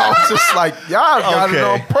I was just like, y'all got it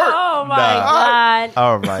on perk. Oh my God.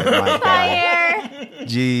 All right, my God.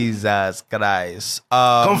 Jesus Christ.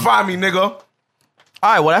 Come find me, nigga. All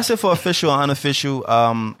right, well, that's it for official and unofficial.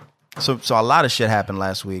 So a lot of shit happened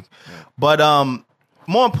last week. But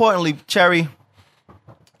more importantly, Cherry,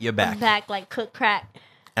 you're back. I'm back like cook crack.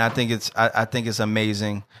 And I think it's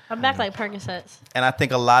amazing. I'm back like Percocets. And I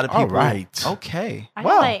think a lot of people. All right. Okay. I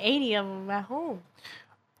got like 80 of them at home.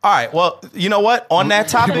 All right. Well, you know what? On that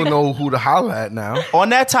topic, people know who to holler at now. On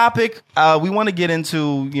that topic, we want to get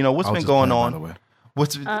into what's been going on. What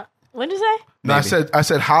did you say? No, I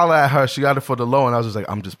said holler at her. She got it for the low, and I was just like,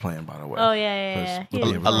 I'm just playing, by the way. Oh yeah.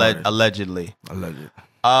 Allegedly. Alleged.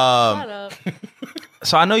 Shut up.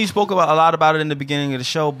 So I know you spoke a lot about it in the beginning of the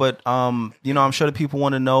show, but I'm sure the people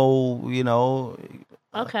want to know,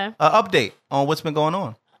 okay, an update on what's been going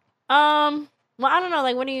on. Well, I don't know.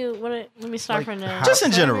 Like, let me start from the just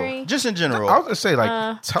in general. Just in general. I was gonna say,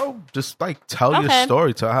 like, tell your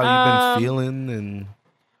story, tell how you've been feeling, and.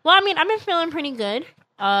 Well, I mean, I've been feeling pretty good.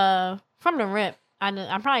 From the rip,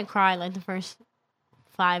 I probably cried like the first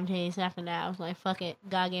 5 days after that. I was like, "Fuck it,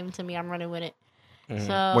 God gave it to me. I'm running with it." Mm-hmm.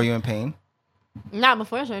 So, were you in pain? Not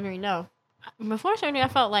before surgery, no. Before surgery, I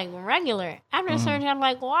felt like regular. After surgery, I'm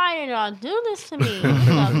like, "Why did y'all do this to me?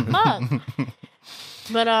 What the fuck?"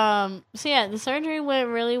 But so yeah, the surgery went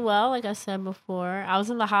really well. Like I said before, I was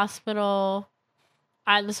in the hospital.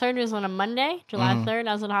 The surgery was on a Monday, July 3rd.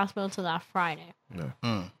 I was in the hospital till that Friday. Yeah.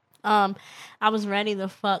 I was ready the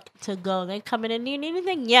fuck to go. They coming in. Do you need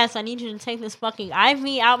anything? Yes, I need you to take this fucking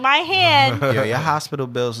IV out my hand. Yo, your hospital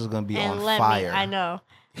bills is gonna be on fire. I know.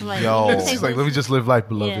 I'm like, it's like, let me just live life,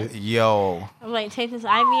 beloved. Yeah. Yo. I'm like, take this IV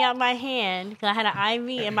out my hand, because I had an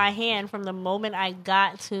IV in my hand from the moment I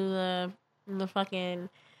got to the fucking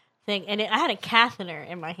thing, and I had a catheter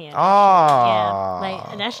in my hand. Oh, yeah,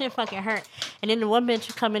 like that shit fucking hurt. And then the one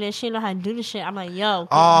bitch coming in, she didn't know how to do the shit. I'm like, yo,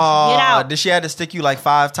 get out. Did she have to stick you like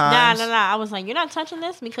 5 times? Nah. I was like, you're not touching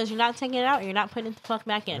this because you're not taking it out. You're not putting it the fuck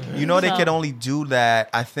back in. You know, they could only do that,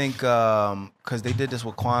 I think, because they did this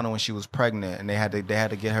with Quana when she was pregnant, and they had to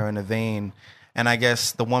get her in the vein, and I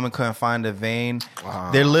guess the woman couldn't find the vein.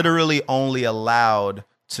 They're literally only allowed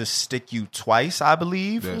to stick you twice, I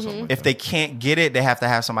believe. Yeah, if they can't get it, they have to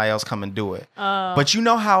have somebody else come and do it. But you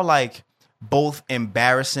know how, like, both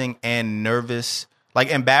embarrassing and nervous like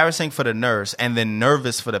embarrassing for the nurse and then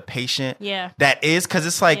nervous for the patient. Yeah. That is, because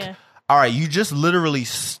it's like, all right, you just literally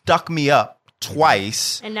stuck me up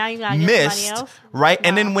twice. And now you got missed, somebody else? right? Wow.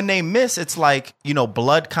 And then when they miss, it's like,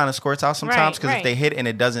 blood kind of squirts out sometimes because if they hit and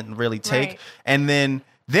it doesn't really take. And then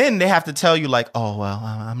they have to tell you like, oh, well,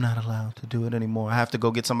 I'm not allowed to do it anymore. I have to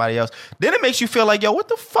go get somebody else. Then it makes you feel like, yo, what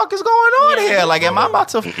the fuck is going on here? Like, am I about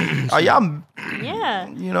to, are y'all,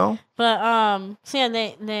 But, so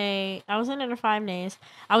yeah, I was in there for 5 days.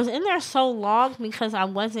 I was in there so long because I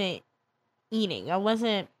wasn't eating.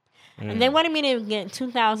 And they wanted me to get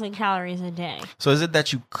 2,000 calories a day. So is it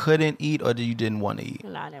that you couldn't eat or that you didn't want to eat?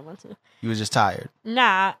 Nah, I didn't want to. You were just tired?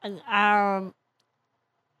 Nah, I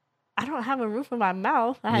don't have a roof in my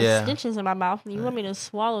mouth. I had stitches in my mouth. And you want me to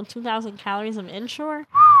swallow 2,000 calories of Ensure?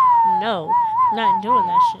 No, not doing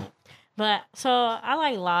that shit. But, so,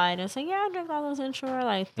 I, lied and said, I drank all those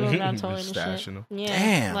Ensure, threw them down totally and shit.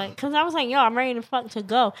 Yeah. Damn. Because I was like, I'm ready to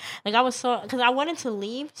go. I was so, because I wanted to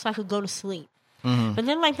leave so I could go to sleep. Mm-hmm. But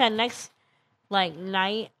then, that next,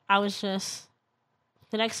 night, I was just,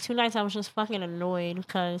 the next 2 nights, I was just fucking annoyed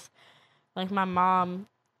because, my mom,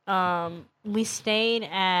 we stayed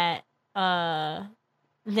at, so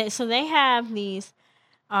they have these,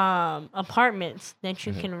 apartments that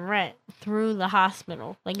you can rent through the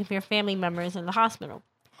hospital. If your family member is in the hospital.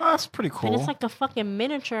 Oh, that's pretty cool. And it's a fucking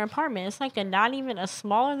miniature apartment. It's not even a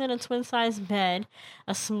smaller than a twin size bed,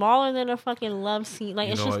 a smaller than a fucking love seat.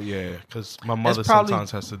 Because my mother sometimes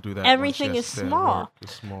has to do that. Everything is small.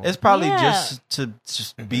 It's probably just to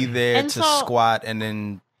be there and to squat and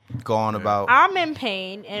then go on about. I'm in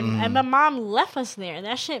pain, and my mom left us there, and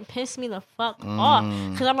that shit pissed me the fuck off.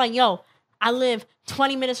 Because I'm like, yo, I live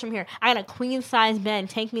 20 minutes from here. I got a queen size bed.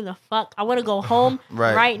 Take me the fuck. I want to go home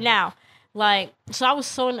right now. So I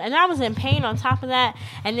was and I was in pain on top of that,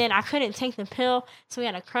 and then I couldn't take the pill, so we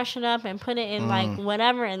had to crush it up and put it in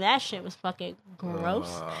whatever, and that shit was fucking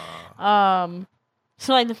gross.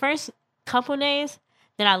 So the first couple days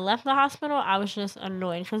that I left the hospital, I was just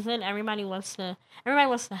annoyed because then everybody wants to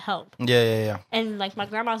help. Yeah. And my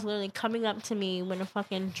grandma's literally coming up to me with a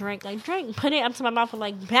fucking drink, put it up to my mouth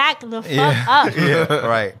and back the fuck up. Yeah,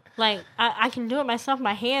 right. I can do it myself.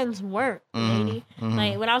 My hands work, lady.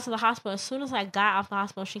 When I was in the hospital, as soon as I got out the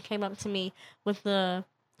hospital, she came up to me with the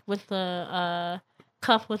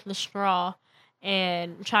cup with the straw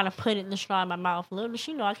and trying to put it in the straw in my mouth. Little does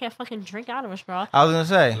she know I can't fucking drink out of a straw. I was gonna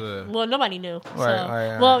say. Well, nobody knew.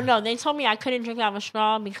 Right. Well, no, they told me I couldn't drink out of a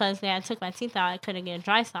straw because I took my teeth out. I couldn't get a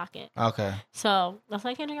dry socket. Okay. So I was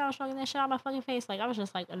like, I can't drink out of a straw. Get that shit out of my fucking face. I was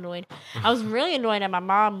just annoyed. I was really annoyed at my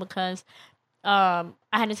mom because I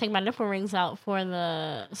had to take my nipple rings out for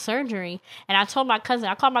the surgery, and I told my cousin.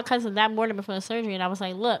 I called my cousin that morning before the surgery, and I was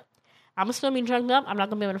like, look, I'm going to still be drugged up. I'm not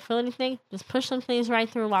going to be able to feel anything. Just push some things right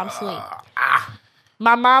through while I'm asleep.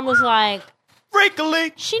 My mom was like,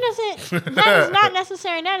 Wrinkly. She doesn't, that is not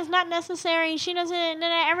necessary. That is not necessary. She doesn't,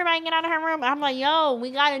 everybody get out of her room. I'm like, yo,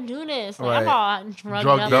 we got to do this. I'm all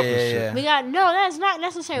drugged up. and shit. No, that's not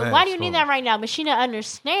necessary. Why do you need that right now? But she didn't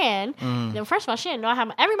understand. First of all, she didn't know how,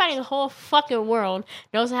 everybody in the whole fucking world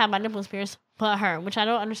knows how my nipples pierced but her, which I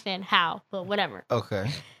don't understand how, but whatever. Okay.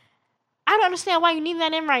 I don't understand why you need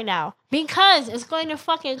that in right now. Because it's going to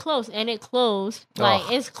fucking close. And it closed.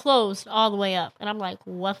 It's closed all the way up. And I'm like,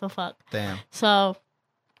 what the fuck? Damn. So,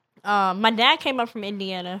 my dad came up from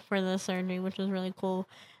Indiana for the surgery, which was really cool.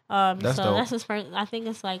 That's dope. That's his first, I think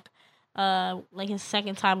it's like his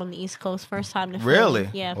second time on the East Coast, first time to Philly. Really?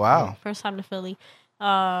 Yeah. Wow. First time to Philly.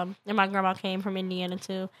 And my grandma came from Indiana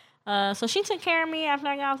too. So she took care of me after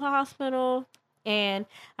I got out of the hospital. And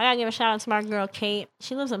I gotta give a shout out to my girl Kate.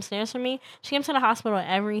 She lives upstairs from me. She came to the hospital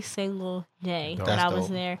every single day when I was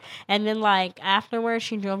there. And then afterwards,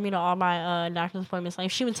 she drove me to all my doctor's appointments.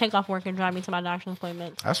 She would take off work and drive me to my doctor's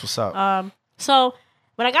appointments. That's what's up. So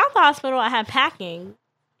when I got out of the hospital, I had packing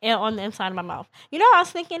on the inside of my mouth. You know, I was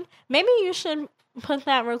thinking maybe you should put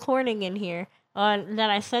that recording in here that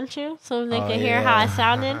I sent you so they can hear how I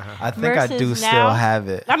sounded. I think I do still have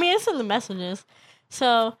it. I mean, it's in the messages.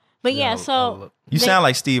 So. But yeah, so you sound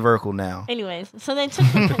like Steve Urkel now. Anyways, so they took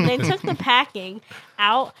the packing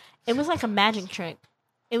out. It was like a magic trick.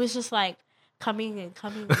 It was just coming and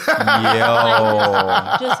coming. Yo,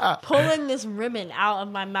 just pulling this ribbon out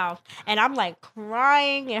of my mouth, and I'm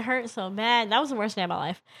crying. It hurt so bad. That was the worst day of my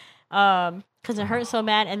life, because it hurt so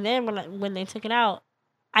bad. And then when they took it out,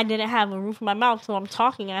 I didn't have a roof in my mouth, so I'm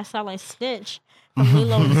talking and I sound like Stitch. From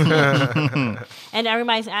Lilo and Stitch. And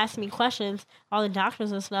everybody's asking me questions, all the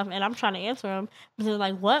doctors and stuff, and I'm trying to answer them. But they're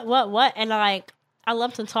like, what? And I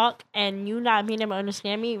love to talk, and you not being able to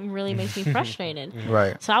understand me really makes me frustrated.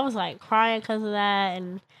 Right. So I was crying because of that,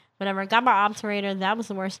 and whatever. Got my obturator. That was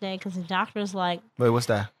the worst day because the doctor's like... Wait, what's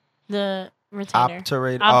that? The retainer.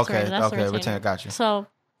 Obturator. Okay, that's okay, retainer. Got you. So,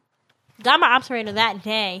 got my obturator that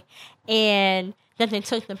day, and then they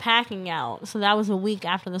took the packing out. So that was a week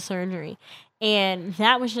after the surgery. And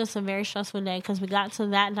that was just a very stressful day because we got to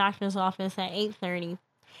that doctor's office at 8:30.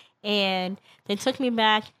 And they took me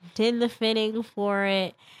back, did the fitting for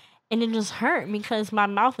it, and it just hurt because my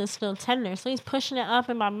mouth is still tender. So he's pushing it up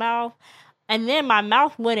in my mouth, and then my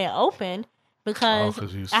mouth wouldn't open because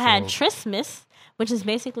I had trismus, which is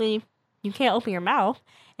basically you can't open your mouth,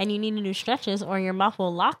 and you need to do stretches or your mouth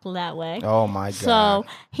will lock that way. Oh, my God. So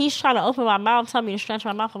he's trying to open my mouth, tell me to stretch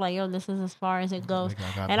my mouth. I'm like, yo, this is as far as it goes.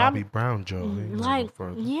 I got and Bobby Brown, Joe. Like,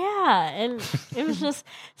 yeah. And it was just,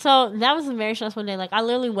 so that was a very stressful day. Like, I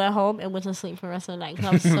literally went home and went to sleep for the rest of the night because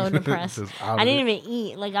I was so depressed. I didn't even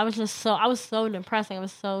eat. Like, I was so depressed. Like, I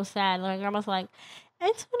was so sad. Like, grandma's like,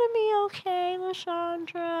 it's going to be okay,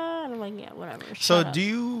 LaShondra. And I'm like, yeah, whatever. So do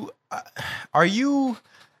you, are you...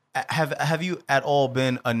 Have you at all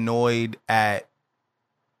been annoyed at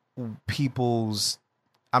people's,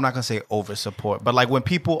 I'm not going to say over support, but like when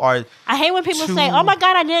people are... I hate when people say, oh my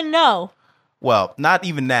God, I didn't know. Well, not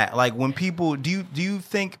even that. Like when people, do you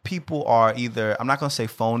think people are either, I'm not going to say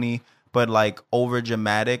phony, but like over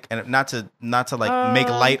dramatic, and not to like make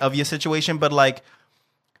light of your situation, but like,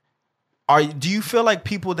 do you feel like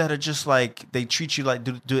people that are just like, they treat you like,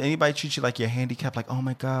 do anybody treat you like you're handicapped? Like, oh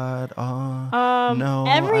my God, no.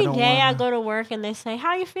 Every day I go to work and they say, how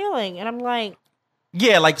are you feeling? And I'm like,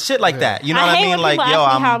 yeah, like shit like that. You know what I mean? Like, yo,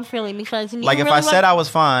 how I'm feeling because like if I said I was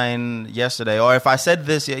fine yesterday, or if I said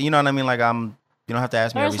this, you know what I mean? Like you don't have to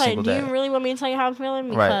ask me every single day. Do you really want me to tell you how I'm feeling?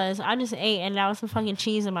 Because I just ate and now it's some fucking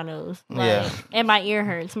cheese in my nose. Like, and my ear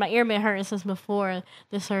hurts. My ear been hurting since before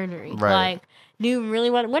the surgery. Right. Like, do you really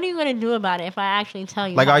what are you going to do about it if I actually tell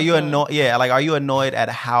you? Like, are you annoyed? Yeah, like, are you annoyed at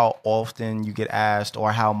how often you get asked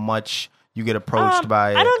or how much you get approached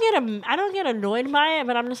by it? I don't get annoyed by it,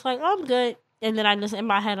 but I'm just like, oh, I'm good. And then I just, in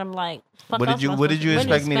my head, I'm like, fuck what did you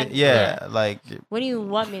expect me to, like. What do you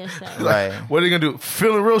want me to say? Right. What are you going to do?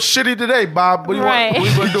 Feeling real shitty today, Bob. What do you want? What are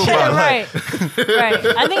you going to do about it? Right.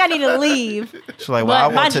 I think I need to leave. She's like, well,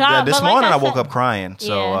 this morning I woke up crying.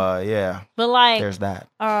 So, yeah. But like, there's that.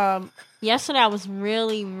 Yesterday I was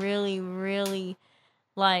really, really, really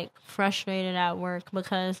like frustrated at work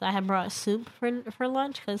because I had brought soup for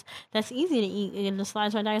lunch because that's easy to eat and it just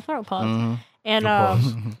slides right down your throat. Pause. Mm-hmm. And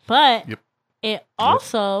but it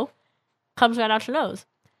also comes right out your nose.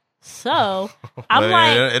 So I'm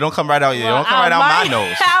like, it don't come right out. It don't come right out my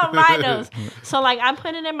nose. Out my nose. So like I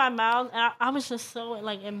put it in my mouth. And I was just so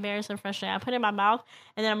like embarrassed and frustrated. I put it in my mouth,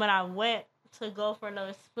 and then when I went to go for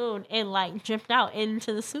another spoon, it like dripped out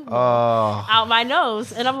into the soup bowl, out my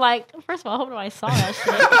nose, and I'm like, first of all, I hope nobody saw that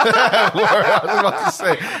shit. I was about to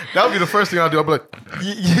say that would be the first thing I'll do. I'll be like,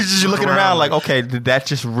 you're looking around like, okay, did that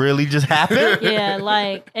just really just happen? Yeah,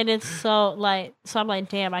 like, and it's so like, so I'm like,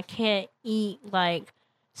 damn, I can't eat like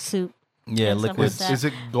soup. Yeah, liquid. Is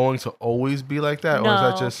it going to always be like that, no. or is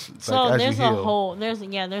that just like so as there's you heal? There's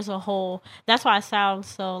a hole. That's why I sound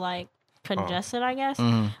so like congested, I guess,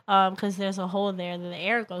 because there's a hole there and then the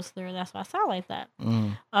air goes through, and that's why I sound like that.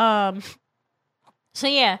 So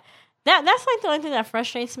yeah, that's like the only thing that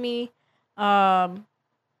frustrates me. So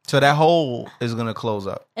that hole is gonna close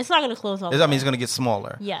up. It's not gonna close up. I mean, it's gonna get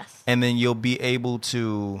smaller. Yes, and then you'll be able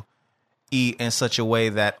to eat in such a way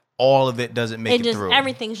that all of it doesn't make it through.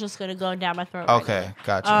 Everything's just gonna go down my throat. Okay,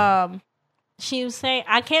 gotcha. She was saying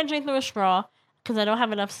I can't drink through a straw because I don't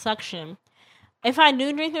have enough suction. If I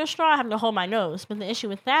do drink through a straw, I have to hold my nose. But the issue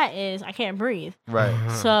with that is I can't breathe. Right.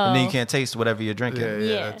 So and then you can't taste whatever you're drinking.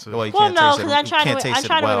 Yeah. Well, no, because I tried with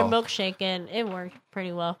a milkshake and it worked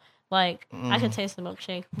pretty well. Like I could taste the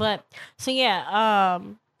milkshake. But so yeah.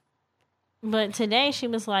 But today she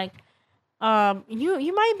was like,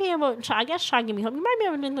 you might be able to, I guess try to give me hope. You might be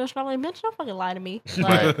able to drink through a straw. I'm like, bitch, don't fucking lie to me.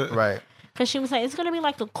 Like, right. Because she was like, it's going to be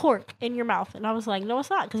like a cork in your mouth. And I was like, no, it's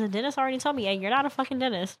not. Because the dentist already told me, hey, you're not a fucking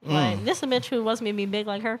dentist. Like, this is a bitch who wants me to be big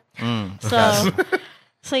like her.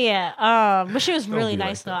 So yeah. But she was really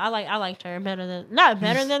nice, though. I liked her not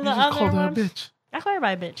better than the other called her ones. a bitch. I call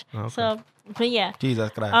everybody a bitch. Okay. So, but yeah. Jesus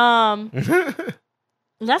Christ.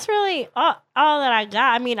 That's really all that I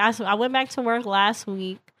got. I mean, I went back to work last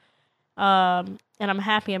week. And I'm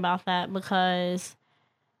happy about that because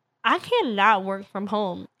I cannot work from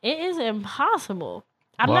home. It is impossible.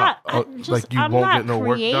 I'm not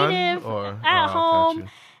creative at home,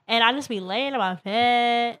 and I just be laying in my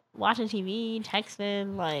bed watching TV,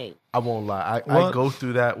 texting. Like I won't lie, I go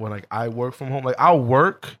through that when like I work from home. Like I'll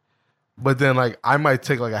work, But then, like, I might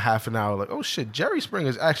take like a half an hour, like, oh shit, Jerry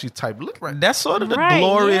Springer's actually typed lit right now. That's sort of the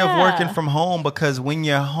glory of working from home, because when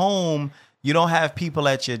you're home, you don't have people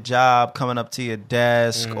at your job coming up to your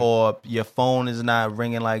desk, or your phone is not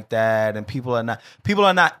ringing like that, and people are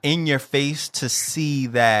not in your face to see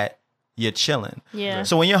that you're chilling. Yeah.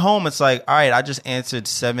 So when you're home, it's like, all right, I just answered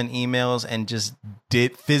 7 emails and just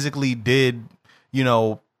physically did,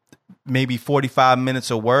 maybe 45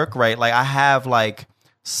 minutes of work, right? Like I have like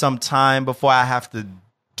some time before I have to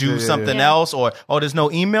do something else, or there's no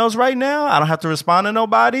emails right now, I don't have to respond to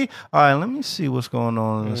nobody. All right, let me see what's going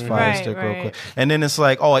on in this fire stick real quick. And then it's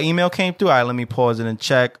like, oh, an email came through. All right, let me pause it and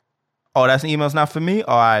check. Oh, that's an email's not for me?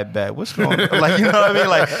 Oh, I bet. What's going on? Like, you know what I mean?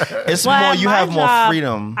 Like, it's more, you have more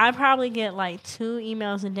freedom. I probably get like 2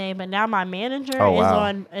 emails a day, but now my manager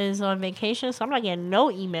is on vacation, so I'm not getting no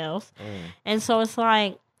emails. And so it's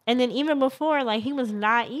like, and then even before, like, he was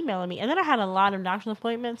not emailing me. And then I had a lot of doctor's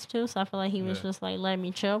appointments too, so I feel like he was just like letting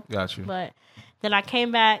me chill. Got you. But then I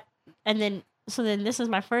came back, and then this is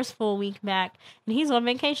my first full week back, and he's on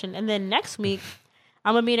vacation. And then next week,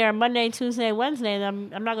 I'm going to be there Monday, Tuesday, Wednesday,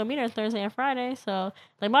 and I'm not going to be there Thursday and Friday. So,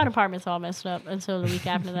 like, my department's all messed up until the week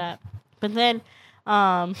after that. But then,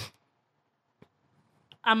 I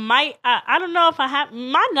don't know if I have,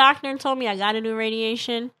 my doctor told me I got to do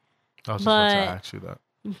radiation. I was just about to ask you that.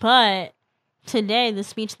 But today, the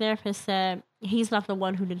speech therapist said he's not the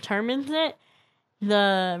one who determines it.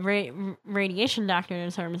 The radiation doctor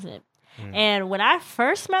determines it. And when I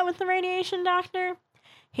first met with the radiation doctor,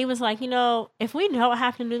 he was like, if we don't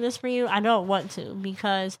have to do this for you, I don't want to,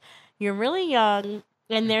 because you're really young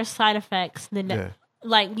and there's side effects.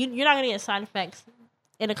 Like, you're not going to get side effects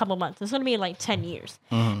in a couple months. It's going to be in like 10 years.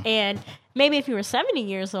 And maybe if you were 70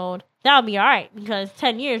 years old, that would be all right, because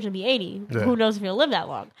 10 years would be 80. Who knows if you'll live that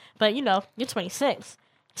long? But, you're 26.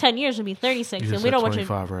 10 years would be 36. You and we don't want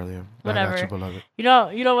 25 earlier. Whatever. We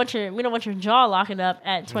don't want your jaw locking up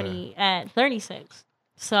at 36.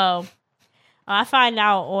 So I find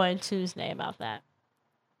out on Tuesday about that.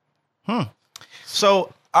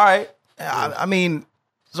 So, all right. I mean,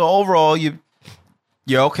 so overall,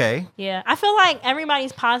 you're okay. Yeah. I feel like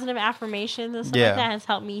everybody's positive affirmations and stuff like that has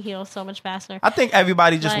helped me heal so much faster. I think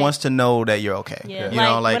everybody just wants to know that you're okay. Yeah.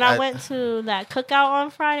 When I went to that cookout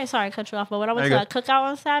on Friday, sorry to cut you off, but when I went to that cookout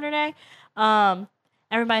on Saturday,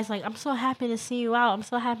 everybody's like, I'm so happy to see you out. I'm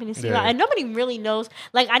so happy to see you out. And nobody really knows.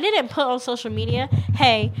 Like, I didn't put on social media,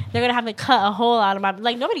 hey, they're going to have to cut a hole out of my...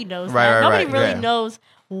 Like, nobody knows that. Nobody really knows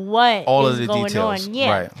what all is of the going details. On.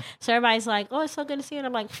 Yeah. Right. So everybody's like, oh, it's so good to see you. And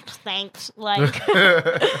I'm like, thanks. Like,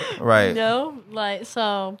 right. Like,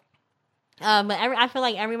 so... but I feel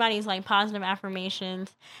like everybody's like positive affirmations,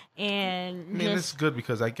 and I mean, it's good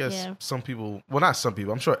because I guess some people, well, not some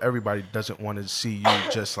people, I'm sure everybody doesn't want to see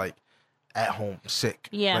you just like at home sick.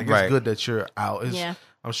 Yeah, like it's good that you're out.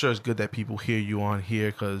 I'm sure it's good that people hear you on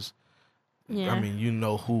here because I mean,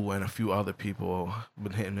 who and a few other people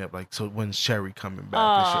been hitting me up like, so when's Sherry coming back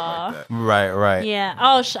and shit like that. Right. Yeah.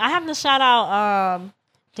 Oh, I have to shout out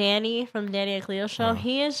Danny from Danny and Cleo show.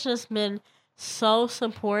 He has just been so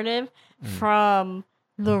supportive from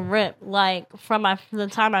the rip, like from the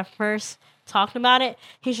time I first talked about it.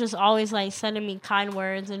 He's just always like sending me kind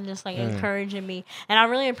words and just like encouraging me, and I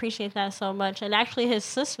really appreciate that so much. And actually, his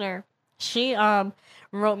sister, she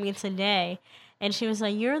wrote me today, and she was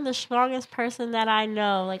like, "You're the strongest person that I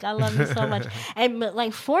know. Like, I love you so much." And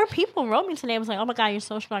like 4 people wrote me today. I was like, "Oh my God, you're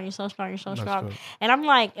so strong. You're so strong. You're so strong." Good. And I'm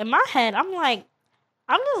like, in my head, I'm like,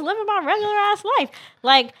 I'm just living my regular ass life.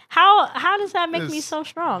 Like, how does that make me so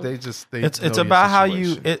strong? It's about how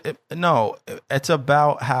you. It's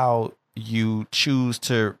about how you choose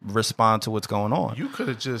to respond to what's going on. You could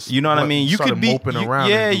have just, you know what I mean. You could be around.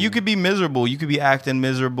 You could be miserable. You could be acting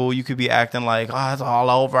miserable. You could be acting like, oh, it's all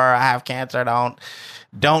over. I have cancer.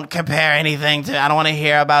 Don't compare anything to. I don't want to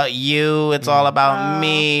hear about you. It's all about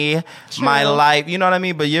me, my life. You know what I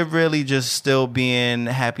mean? But you're really just still being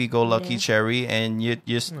happy-go-lucky Cherry, and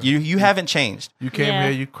you haven't changed. You came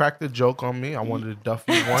here. You cracked a joke on me. I wanted to duff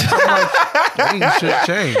you once. I'm like, shit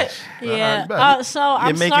changed. Yeah. So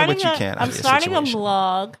I'm starting a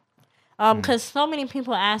blog. Mm. Because so many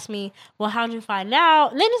people ask me, well, how'd you find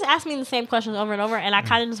out? And they just ask me the same questions over and over, and I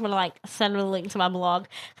kind of just want to like send them a link to my blog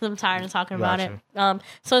because I'm tired of talking about it.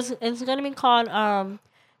 So it's going to be called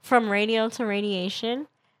From Radio to Radiation,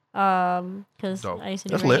 because I used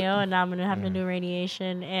to do radio, and now I'm going to have to do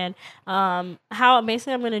radiation. And how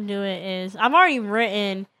basically I'm going to do it is I've already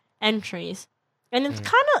written entries, and it's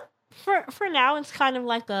kind of for now it's kind of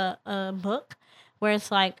like a book where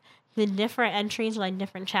it's like the different entries, like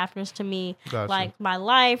different chapters to me, Gotcha. like my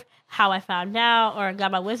life, how I found out or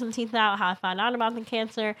got my wisdom teeth out, how I found out about the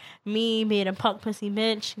cancer, me being a punk pussy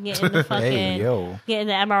bitch, getting the fucking, getting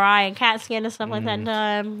the MRI and CAT scan and stuff like that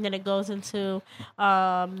done. Then it goes into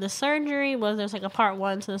the surgery. There's like a part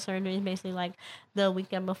 1 to the surgery, is basically like the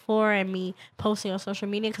weekend before, and me posting on social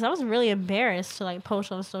media because I was really embarrassed to like post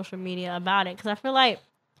on social media about it because I feel like,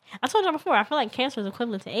 I told you before, I feel like cancer is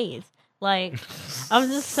equivalent to AIDS. Like, I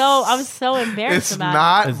was so embarrassed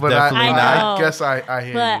about it. It's not, but I guess I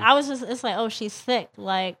hear but you. I was just, it's like, oh, she's sick.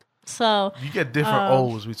 Like, so. You get different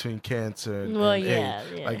O's between cancer and AIDS. Yeah.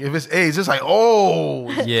 Like, if it's AIDS, it's like,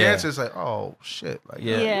 oh. Yeah. Cancer is like, oh, shit. Like,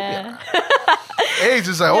 Yeah. AIDS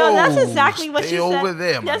is like, Yo, that's exactly what stay you said. over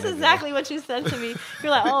there, That's nigga. exactly what you said to me.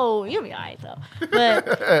 You're like, oh, you'll be all right, though.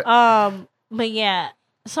 But yeah.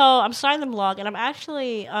 So, I'm starting the blog, and I'm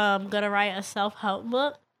actually going to write a self-help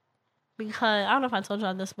book. Because I don't know if I told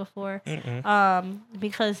y'all this before,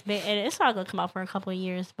 because and it's not gonna come out for a couple of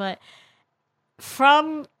years. But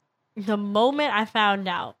from the moment I found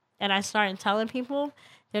out and I started telling people,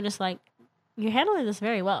 they're just like, "You're handling this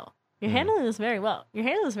very well. You're handling this very well. You're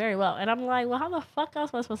handling this very well." And I'm like, "Well, how the fuck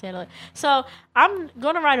else am I supposed to handle it?" So I'm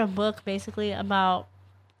gonna write a book basically about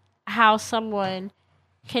how someone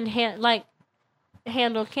can handle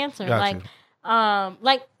cancer, Gotcha.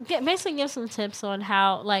 Basically give some tips on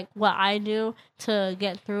how, like, what I do to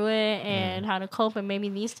get through it and how to cope, and maybe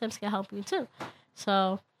these tips can help you too.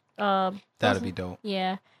 So, that'd be dope.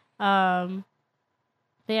 Yeah. Yeah.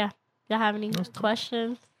 Y'all have any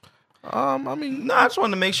questions? I mean, No, I just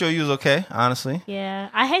wanted to make sure you was okay, honestly. Yeah.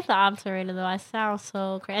 I hate the operator though. I sound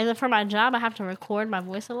so crazy. And then for my job, I have to record my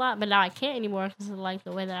voice a lot, but now I can't anymore because of like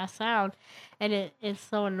the way that I sound. And it's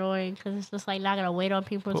so annoying because it's just like not gonna wait on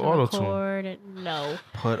people to record. No.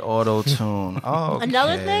 Put auto-tune. Oh, okay.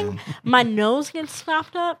 Another thing, my nose gets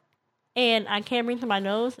stopped up and I can't breathe through my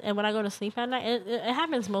nose. And when I go to sleep at night, it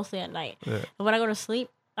happens mostly at night. Yeah. And when I go to sleep,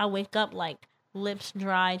 I wake up like lips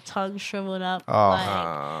dry, tongue shriveled up,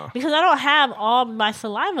 because I don't have all my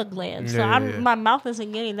saliva glands, so my mouth isn't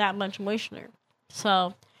getting that much moisture.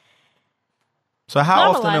 So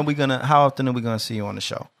how often are we gonna see you on the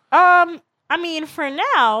show? I mean, for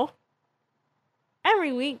now,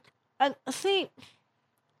 every week. See,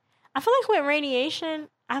 I feel like with radiation,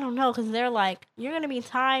 I don't know, because they're like, you're gonna be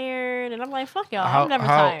tired, and I'm like, fuck y'all, I'm never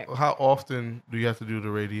tired. How often do you have to do the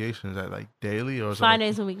radiation? Is that like daily or 5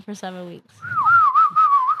 days a week for 7 weeks?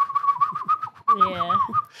 Yeah.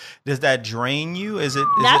 Does that drain you? That's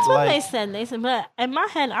what they said. They said, but in my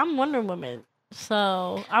head, I'm Wonder Woman.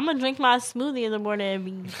 So I'm going to drink my smoothie in the morning and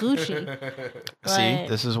be Gucci. See,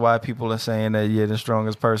 this is why people are saying that you're the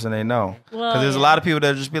strongest person they know. Because there's a yeah. lot of people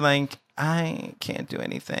that just be like, I can't do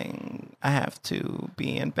anything. I have to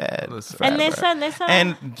be in bed forever. And they said,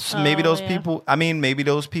 and maybe those people, maybe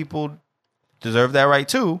those people deserve that right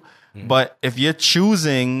too. But if you're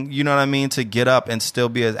choosing, you know what I mean, to get up and still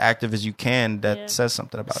be as active as you can, that says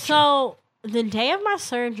something about you. So the day of my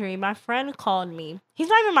surgery, my friend called me. He's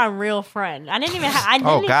not even my real friend. I didn't even have...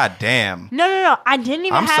 Oh, God damn. No. I didn't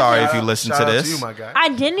even have... I'm sorry if you listen to this. To you, my guy. I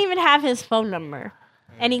didn't even have his phone number.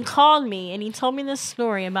 And he called me and he told me this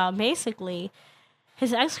story about basically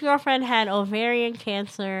his ex-girlfriend had ovarian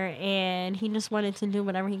cancer and he just wanted to do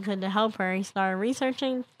whatever he could to help her. He started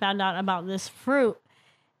researching, found out about this fruit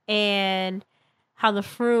and how the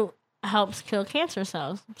fruit helps kill cancer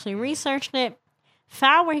cells. So he researched it,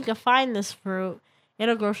 found where he could find this fruit in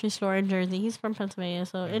a grocery store in Jersey. He's from Pennsylvania,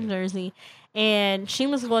 so in Jersey. And she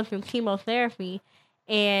was going through chemotherapy,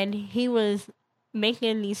 and he was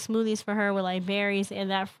making these smoothies for her with like berries and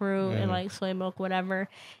that fruit and like soy milk, whatever.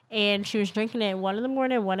 And she was drinking it 1 in the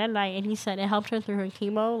morning, 1 at night. And he said it helped her through her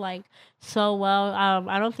chemo like so well.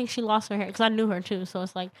 I don't think she lost her hair because I knew her too. So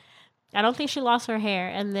it's like, I don't think she lost her hair.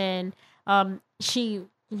 And then she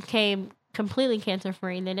became completely cancer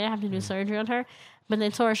free. They didn't have to do surgery on her, but they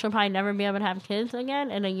told her she'll probably never be able to have kids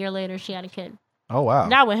again. And a year later, she had a kid. Oh wow!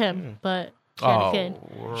 Not with him, but she had a kid.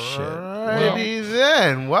 Shit.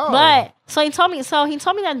 Then wow. But so he told me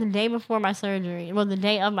that the day before my surgery, well, the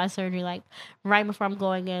day of my surgery, like right before I'm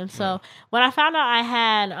going in. So when I found out I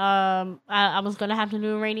had I was gonna have to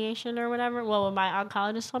do radiation or whatever, well, when my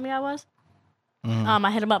oncologist told me I was,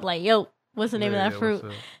 I hit him up like, yo, what's the name of that fruit?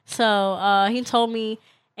 So he told me,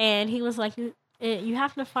 and he was like, you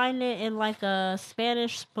have to find it in like a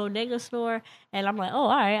Spanish bodega store. And I'm like, oh, all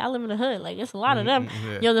right, I live in the hood. Like, it's a lot of them.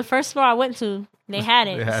 Yo, the first store I went to, they had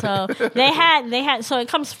it. They had, so it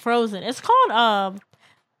comes frozen. It's called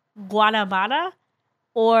guanabana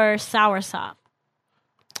or soursop.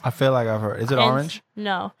 I feel like I've heard. Is it orange?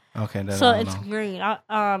 No. Okay, then so it's green.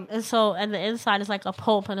 And the inside is like a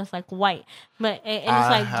pulp and it's like white, but it's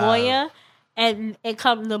like Goya, and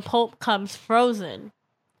the pulp comes frozen.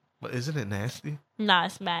 But isn't it nasty? Nah,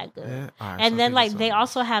 it's mad good. Yeah? Right, and then like they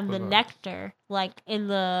also have the nectar like in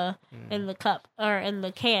the cup or in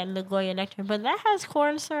the can, the Goya nectar, but that has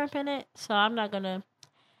corn syrup in it, so I'm not gonna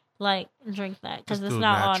like drink that because it's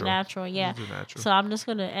not all natural. Yeah, so I'm just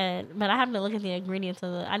gonna but I have to look at the ingredients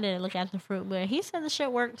of I didn't look at the fruit, but he said the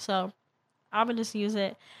shit worked, so I'm gonna just use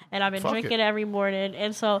it. And I've been drinking it every morning,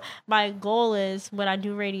 and so my goal is when I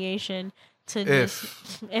do radiation to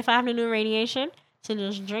if I have to do radiation, to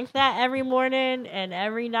just drink that every morning and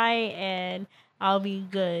every night, and I'll be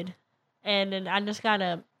good. And then I just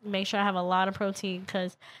gotta make sure I have a lot of protein,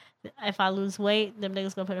 because if I lose weight, them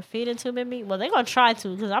niggas gonna put a feeding tube in me. Well, they gonna try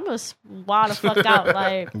to, because I'm gonna wild the fuck out.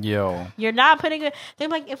 Like, yo, you're not putting it. They're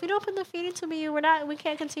like, if we don't put the feeding tube in you, we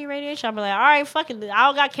can't continue radiation. I'm like, all right, fuck it, I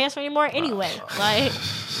don't got cancer anymore anyway. Like,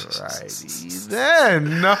 righty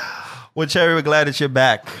then. Well, Cherry, we're glad that you're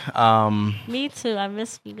back. Me too. I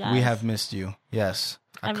missed you guys. We have missed you. Yes.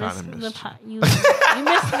 I missed you. You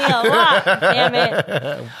missed me a lot. Damn it.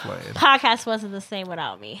 Podcast wasn't the same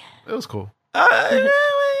without me. It was cool.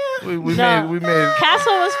 We made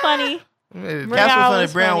Castle was funny. Castle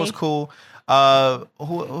was funny. Brown was cool.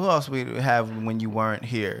 Who else we have when you weren't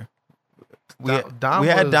here? We had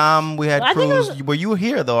Dom. We had Cruz. Were you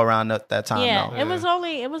here though around that time? Yeah, though?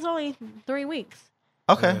 It was only 3 weeks.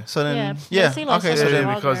 Okay, so then okay, so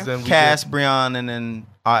then because then Cass, Breon, and then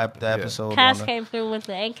the episode. Cass came through with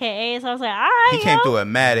the AKAs. I was like, all right, he came through with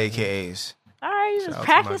mad AKAs. All right, you was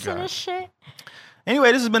practicing this shit.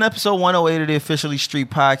 Anyway, this has been episode 108 of the Officially Street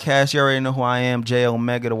Podcast. You already know who I am, J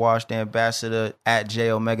Omega, the Washed Ambassador, at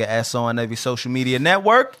J Omega S on every social media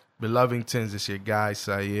network. Belovingtons, it's your guy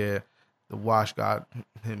Sayer, the Wash God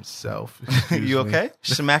himself. You okay?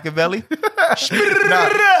 Machiavelli?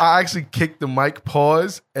 I actually kicked the mic,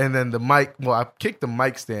 pause, and then the mic. Well, I kicked the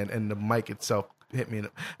mic stand, and the mic itself hit me.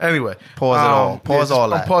 Anyway, pause it all. Pause all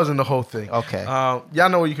that. I'm pausing the whole thing. Okay. Y'all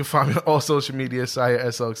know where you can find me on all social media,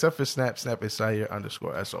 Sayer SO, except for Snap. Snap is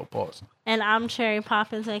Sayer_SO. Pause. And I'm Cherry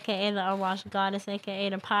Poppins, aka the Unwashed Goddess, aka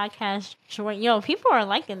the podcast joint. Yo, people are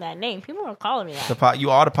liking that name. People are calling me that. You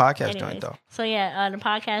are the podcast joint, though. So yeah, the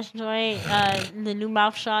podcast joint, the new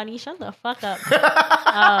mouth shoddy. Shut the fuck up.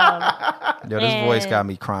 Yo, this voice got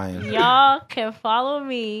me crying. Y'all can follow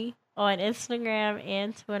me on Instagram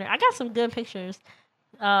and Twitter. I got some good pictures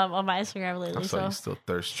on my Instagram lately. So you still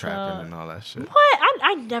thirst trapping and all that shit. What?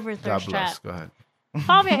 I never thirst trap. Go ahead.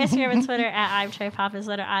 Follow me on Instagram and Twitter at I'm Cherry Poppins,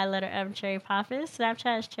 letter I, letter M, Cherry Poppins.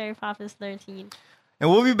 Snapchat is Cherry Poppins 13. And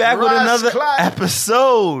we'll be back with another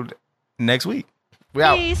episode next week.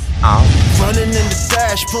 Peace. Running in the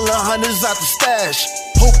dash, pulling hundreds out the stash.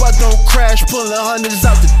 Hope I don't crash, pulling hundreds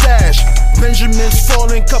out the dash. Benjamin's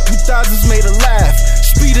falling, couple thousands made her laugh.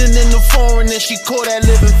 Speeding in the foreign and she caught that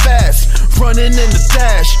living fast. Running in the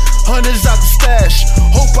dash, hundreds out the stash.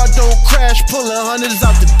 Hope I don't crash, pulling hundreds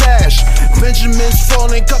out the dash. Benjamin's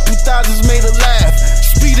falling, couple thousands made her laugh.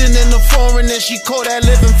 Speeding in the foreign and she caught that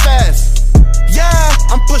living fast. Yeah,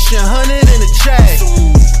 I'm pushing 100 in the Jag.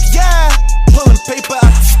 Yeah, pulling paper out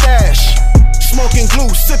the stash. Smoking glue,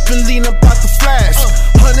 sipping lean up out the flash.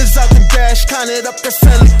 Hundreds out the dash, counted up that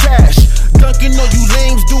selling cash. Dunking on you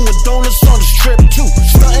lames, doing donuts on the strip too.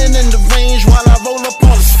 Stunting in the range while I roll up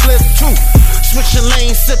on the split too. Switching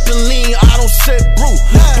lanes, sipping lean, I don't sip brew.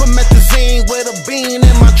 Put methazine with a bean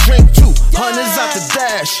in my drink too. Hundreds out the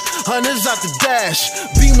dash, hundreds out the dash.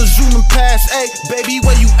 Beamer zooming past, hey baby,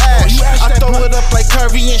 where you at? I throw it up like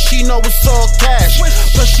Curry and she know it's all cash.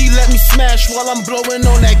 Plus she let me smash while I'm blowing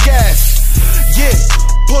on that gas. Yeah,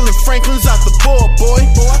 pulling Franklin's out the board, boy.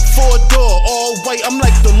 4-door, all white, I'm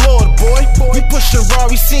like the Lord, boy. We pushing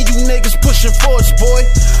Rari, seen you niggas pushing Fords, boy.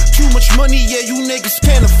 Too much money, yeah, you niggas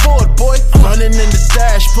can't afford, boy. Running in the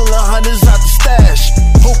dash, pulling hundreds out the stash.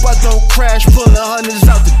 Hope I don't crash, pulling hundreds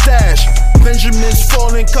out the dash. Benjamin's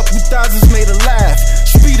falling, couple thousands made her laugh.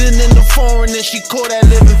 Speeding in the foreign and she caught that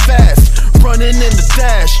living fast. Running in the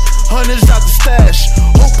dash, hundreds out the stash.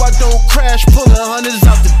 Hope I don't crash, pulling hundreds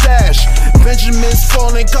out the dash. Benjamin's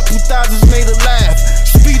falling, couple thousands made her laugh.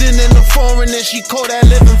 Speeding in the foreign and she caught that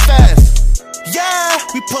living fast. Yeah,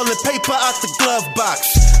 we pulling paper out the glove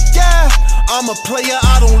box. Yeah, I'm a player,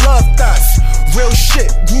 I don't love thoughts. Real shit,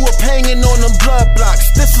 grew up hanging on them blood blocks.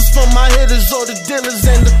 This is for my hitters or the dealers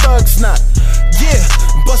and the thugs not. Yeah,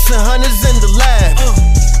 busting hundreds in the lab.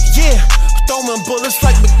 Yeah, throwing bullets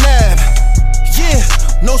like McNabb. Yeah,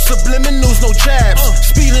 No subliminals, no jabs.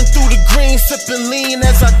 Speeding through the green, sipping lean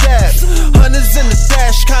as I dab. Hunters in the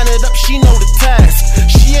dash, counted up, she know the task.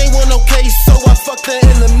 She ain't want no case, so I fucked her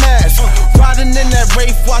in the mask. Riding in that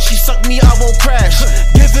Wraith while she suck me, I won't crash.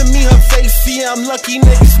 Giving me her face, see I'm lucky,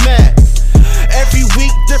 niggas mad. Every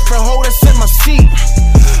week, different hoe that's in my seat.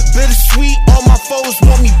 Bittersweet, all my foes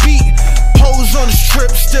want me beat. Hoes on the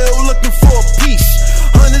strip, still looking for a piece.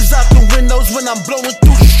 Hunters out the windows when I'm blowing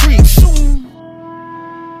through the streets.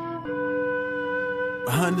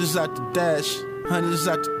 Hunters out the dash, hunters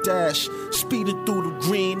out the dash. Speeding through the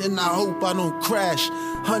green and I hope I don't crash.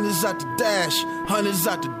 Hunters out the dash, hunters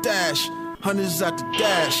out the dash. Hunters out the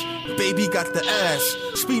dash, baby got the ass.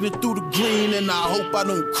 Speeding through the green and I hope I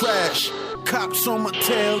don't crash. Cops on my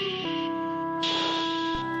tail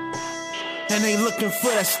and they looking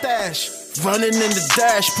for that stash. Running in the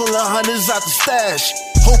dash, pulling hunters out the stash.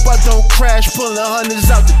 Hope I don't crash, pulling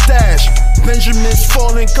hunters out the dash. Benjamin's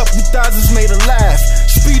falling, couple thousands made her laugh.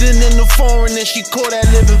 Speeding in the foreign and she caught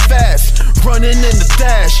that living fast. Running in the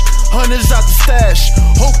dash, hunters out the stash.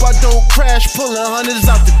 Hope I don't crash, pulling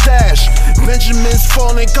hunters out the dash. Benjamin's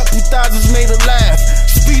falling, couple thousands made her laugh.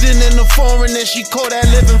 Speeding in the foreign and she caught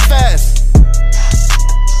that living fast.